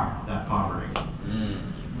are that poverty.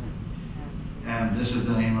 And this is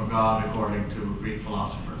the name of God according to Greek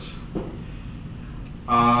philosophers.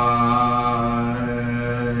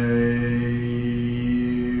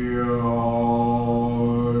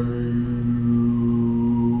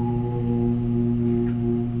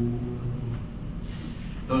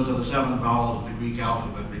 Those are the 7 vowels of the Greek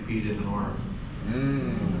alphabet repeated in order.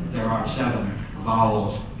 There are 7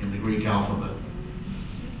 vowels in the Greek alphabet.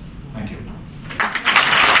 Thank you.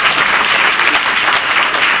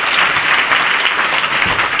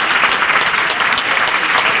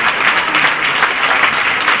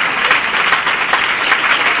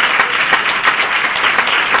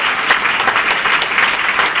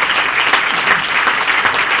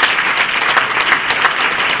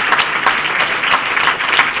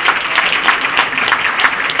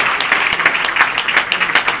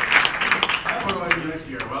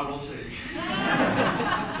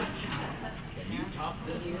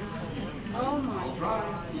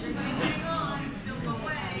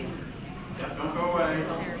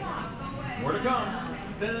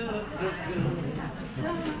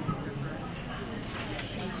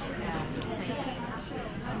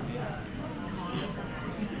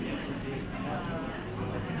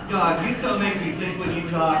 God, you so make me think when you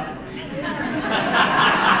talk.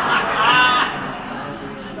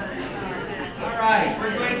 All right,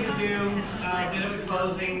 we're going to do a bit of a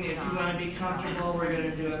closing. If you want to be comfortable, we're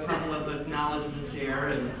going to do a couple of acknowledgments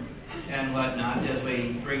here and whatnot as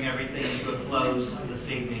we bring everything to a close this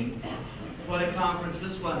evening. What a conference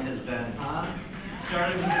this one has been, huh?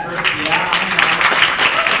 Started with the first,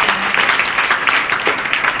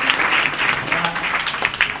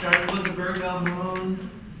 started with the Virgo moon.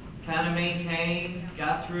 Kind of maintained,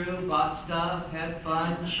 got through, bought stuff, had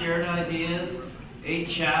fun, shared ideas, ate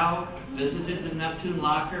chow, visited the Neptune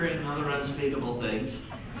locker, and other unspeakable things.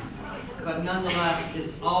 But nonetheless,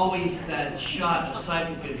 it's always that shot of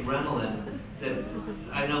psychic adrenaline that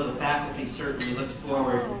I know the faculty certainly looks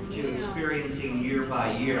forward to experiencing year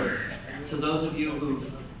by year. To those of you who've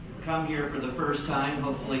come here for the first time,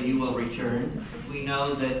 hopefully you will return. We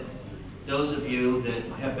know that those of you that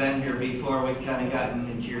have been here before, we've kind of gotten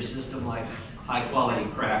into your system like high-quality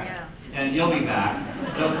crack. Yeah. And you'll be back.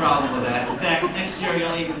 No problem with that. In fact, next year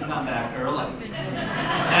you'll even come back early.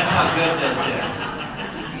 That's how good this is.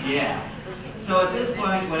 Yeah. So at this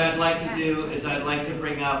point, what I'd like to do is I'd like to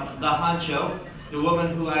bring up the honcho, the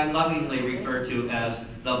woman who I lovingly refer to as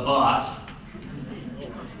the boss,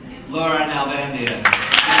 Laura Nalbandian.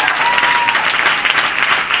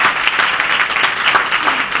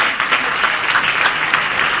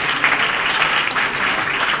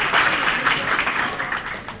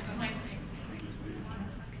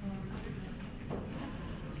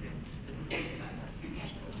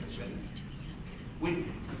 We. Totally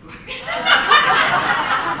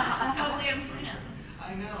unplanned.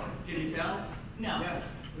 I know. Can you tell? No. Yes.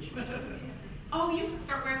 Oh, you can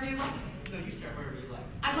start wherever you like. No, you start wherever you like.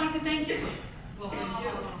 I'd like to thank you. Well, thank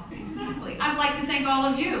you. Exactly. I'd like to thank all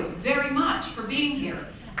of you very much for being here.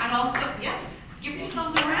 And also, yes, give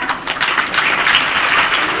yourselves a round.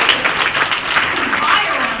 Buy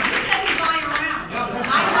a round. Who said he'd buy a round?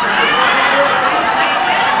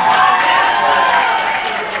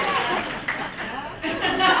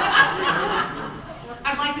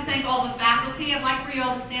 I'd like to thank all the faculty. I'd like for you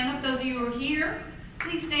all to stand up. Those of you who are here,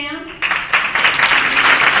 please stand.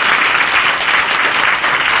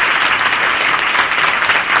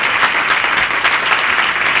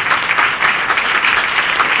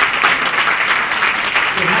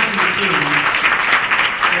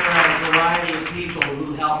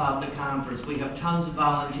 We have tons of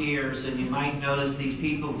volunteers, and you might notice these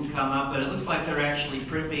people who come up, and it looks like they're actually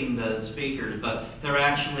primping the speakers, but they're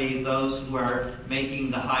actually those who are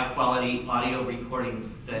making the high-quality audio recordings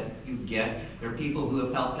that you get. There are people who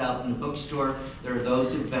have helped out in the bookstore. There are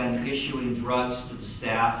those who've been issuing drugs to the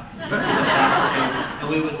staff. And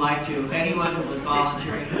we would like to, anyone who was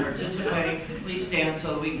volunteering and participating, please stand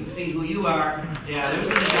so we can see who you are. Yeah, there's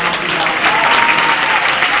an announcement out there.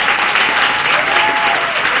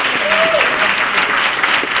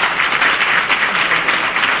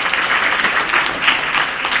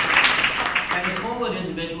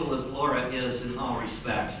 Is in all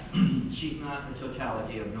respects. She's not the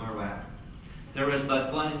totality of NORWAC. There was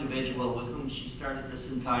but one individual with whom she started this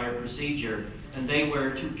entire procedure, and they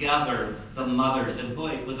were together the mothers. And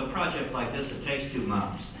boy, with a project like this, it takes two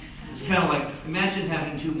moms. It's kind of like, imagine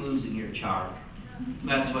having two moons in your chart.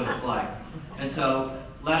 That's what it's like. And so,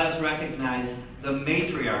 let us recognize the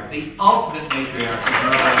matriarch, the ultimate matriarch of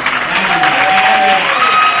NORWAC.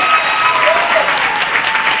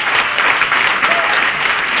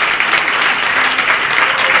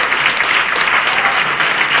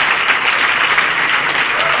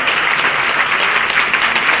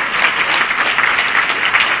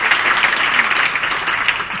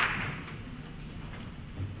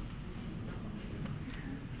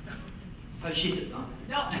 She said, no.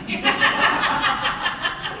 No. No,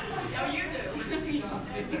 you do.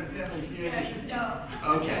 No.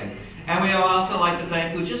 Okay. And we would also like to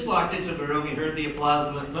thank who just walked into the room. He heard the applause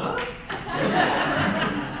and went, huh?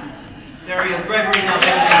 There he is, Gregory. Taking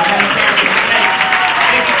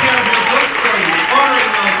care of your books for you,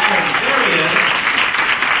 ordering those things. There he is.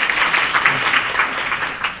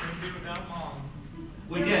 Couldn't do without Mom.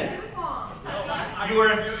 We did. I You were.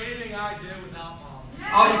 couldn't do anything I did without Mom.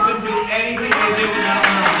 Oh, you couldn't do anything they did without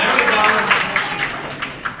Mom. There we go.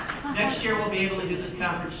 Next year we'll be able to do this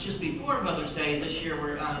conference just before Mother's Day. This year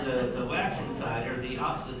we're on the waxing side, or the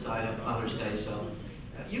opposite side of Mother's Day. So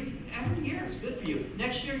you every year it's good for you.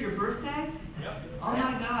 Next year your birthday? Yep. Oh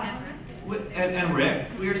my God. And Rick,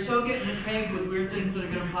 we are so getting intrigued with weird things that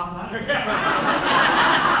are going to pop out.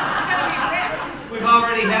 We've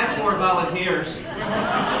already had 4 volunteers.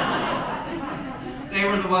 They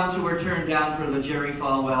were the ones who were turned down for the Jerry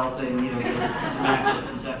Falwell thing, you know, the Immaculate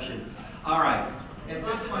Conception. All right. How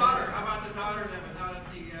about the daughter? How about the daughter that was out at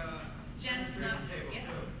the Jen's not. table Yeah.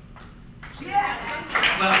 too? Yes.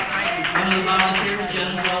 Well, one of the volunteers, Jen,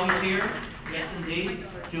 is always here. Yes, indeed.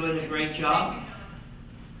 Doing a great job.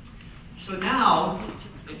 So now,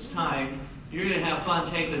 it's time. You're going to have fun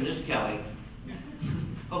taping this, Kelly. I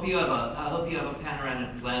hope you have a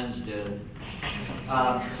panoramic lens, dude.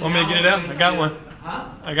 So Want me to get it out? I got one. Huh?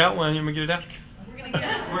 I got one. You want me to get it out?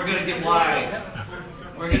 We're going to get wide.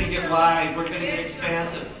 We're going to get wide. We're going to get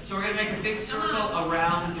expansive. So we're going to make a big circle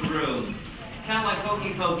around the room. Kind of like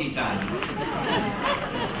hokey pokey time.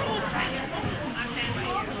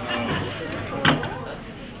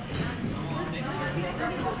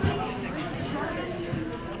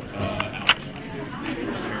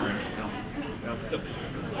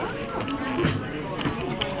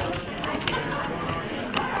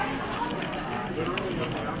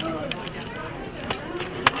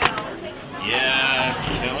 Yeah,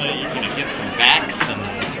 Kelly, you're gonna get some backs and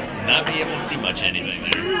not be able to see much anything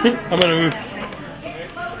there. I'm gonna move.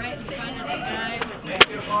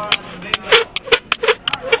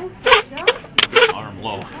 Arm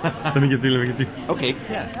low. Let me get through. Okay,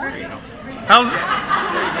 yeah, there you go. How's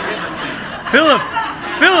Philip?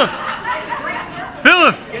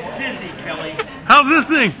 Get dizzy, Kelly. How's this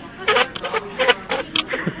thing?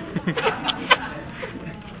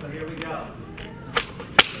 So here we go.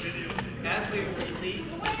 As we release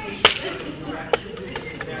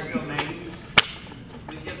their domains,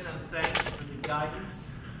 we give them thanks for the guidance,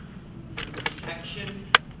 for the protection,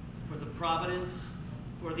 for the providence,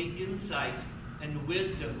 for the insight, and the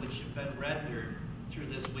wisdom which have been rendered through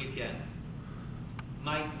this weekend.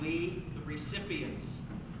 Might we, the recipients,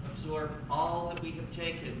 absorb all that we have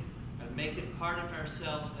taken and make it part of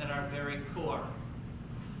ourselves at our very core.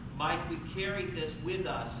 Might we carry this with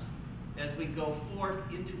us as we go forth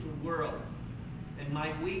into the world, and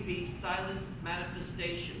might we be silent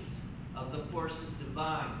manifestations of the forces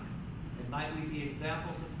divine, and might we be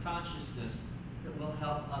examples of consciousness that will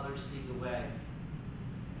help others see the way.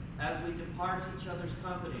 As we depart each other's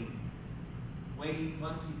company, waiting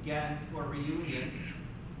once again for reunion,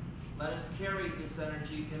 let us carry this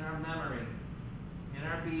energy in our memory, in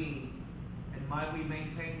our being, and might we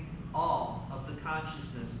maintain all of the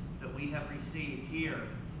consciousness that we have received here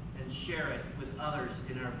and share it with others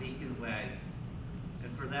in our beacon way.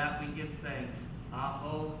 And for that we give thanks.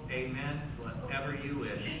 Aho, amen, whatever you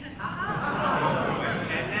wish. And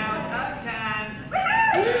now it's hug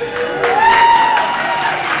time.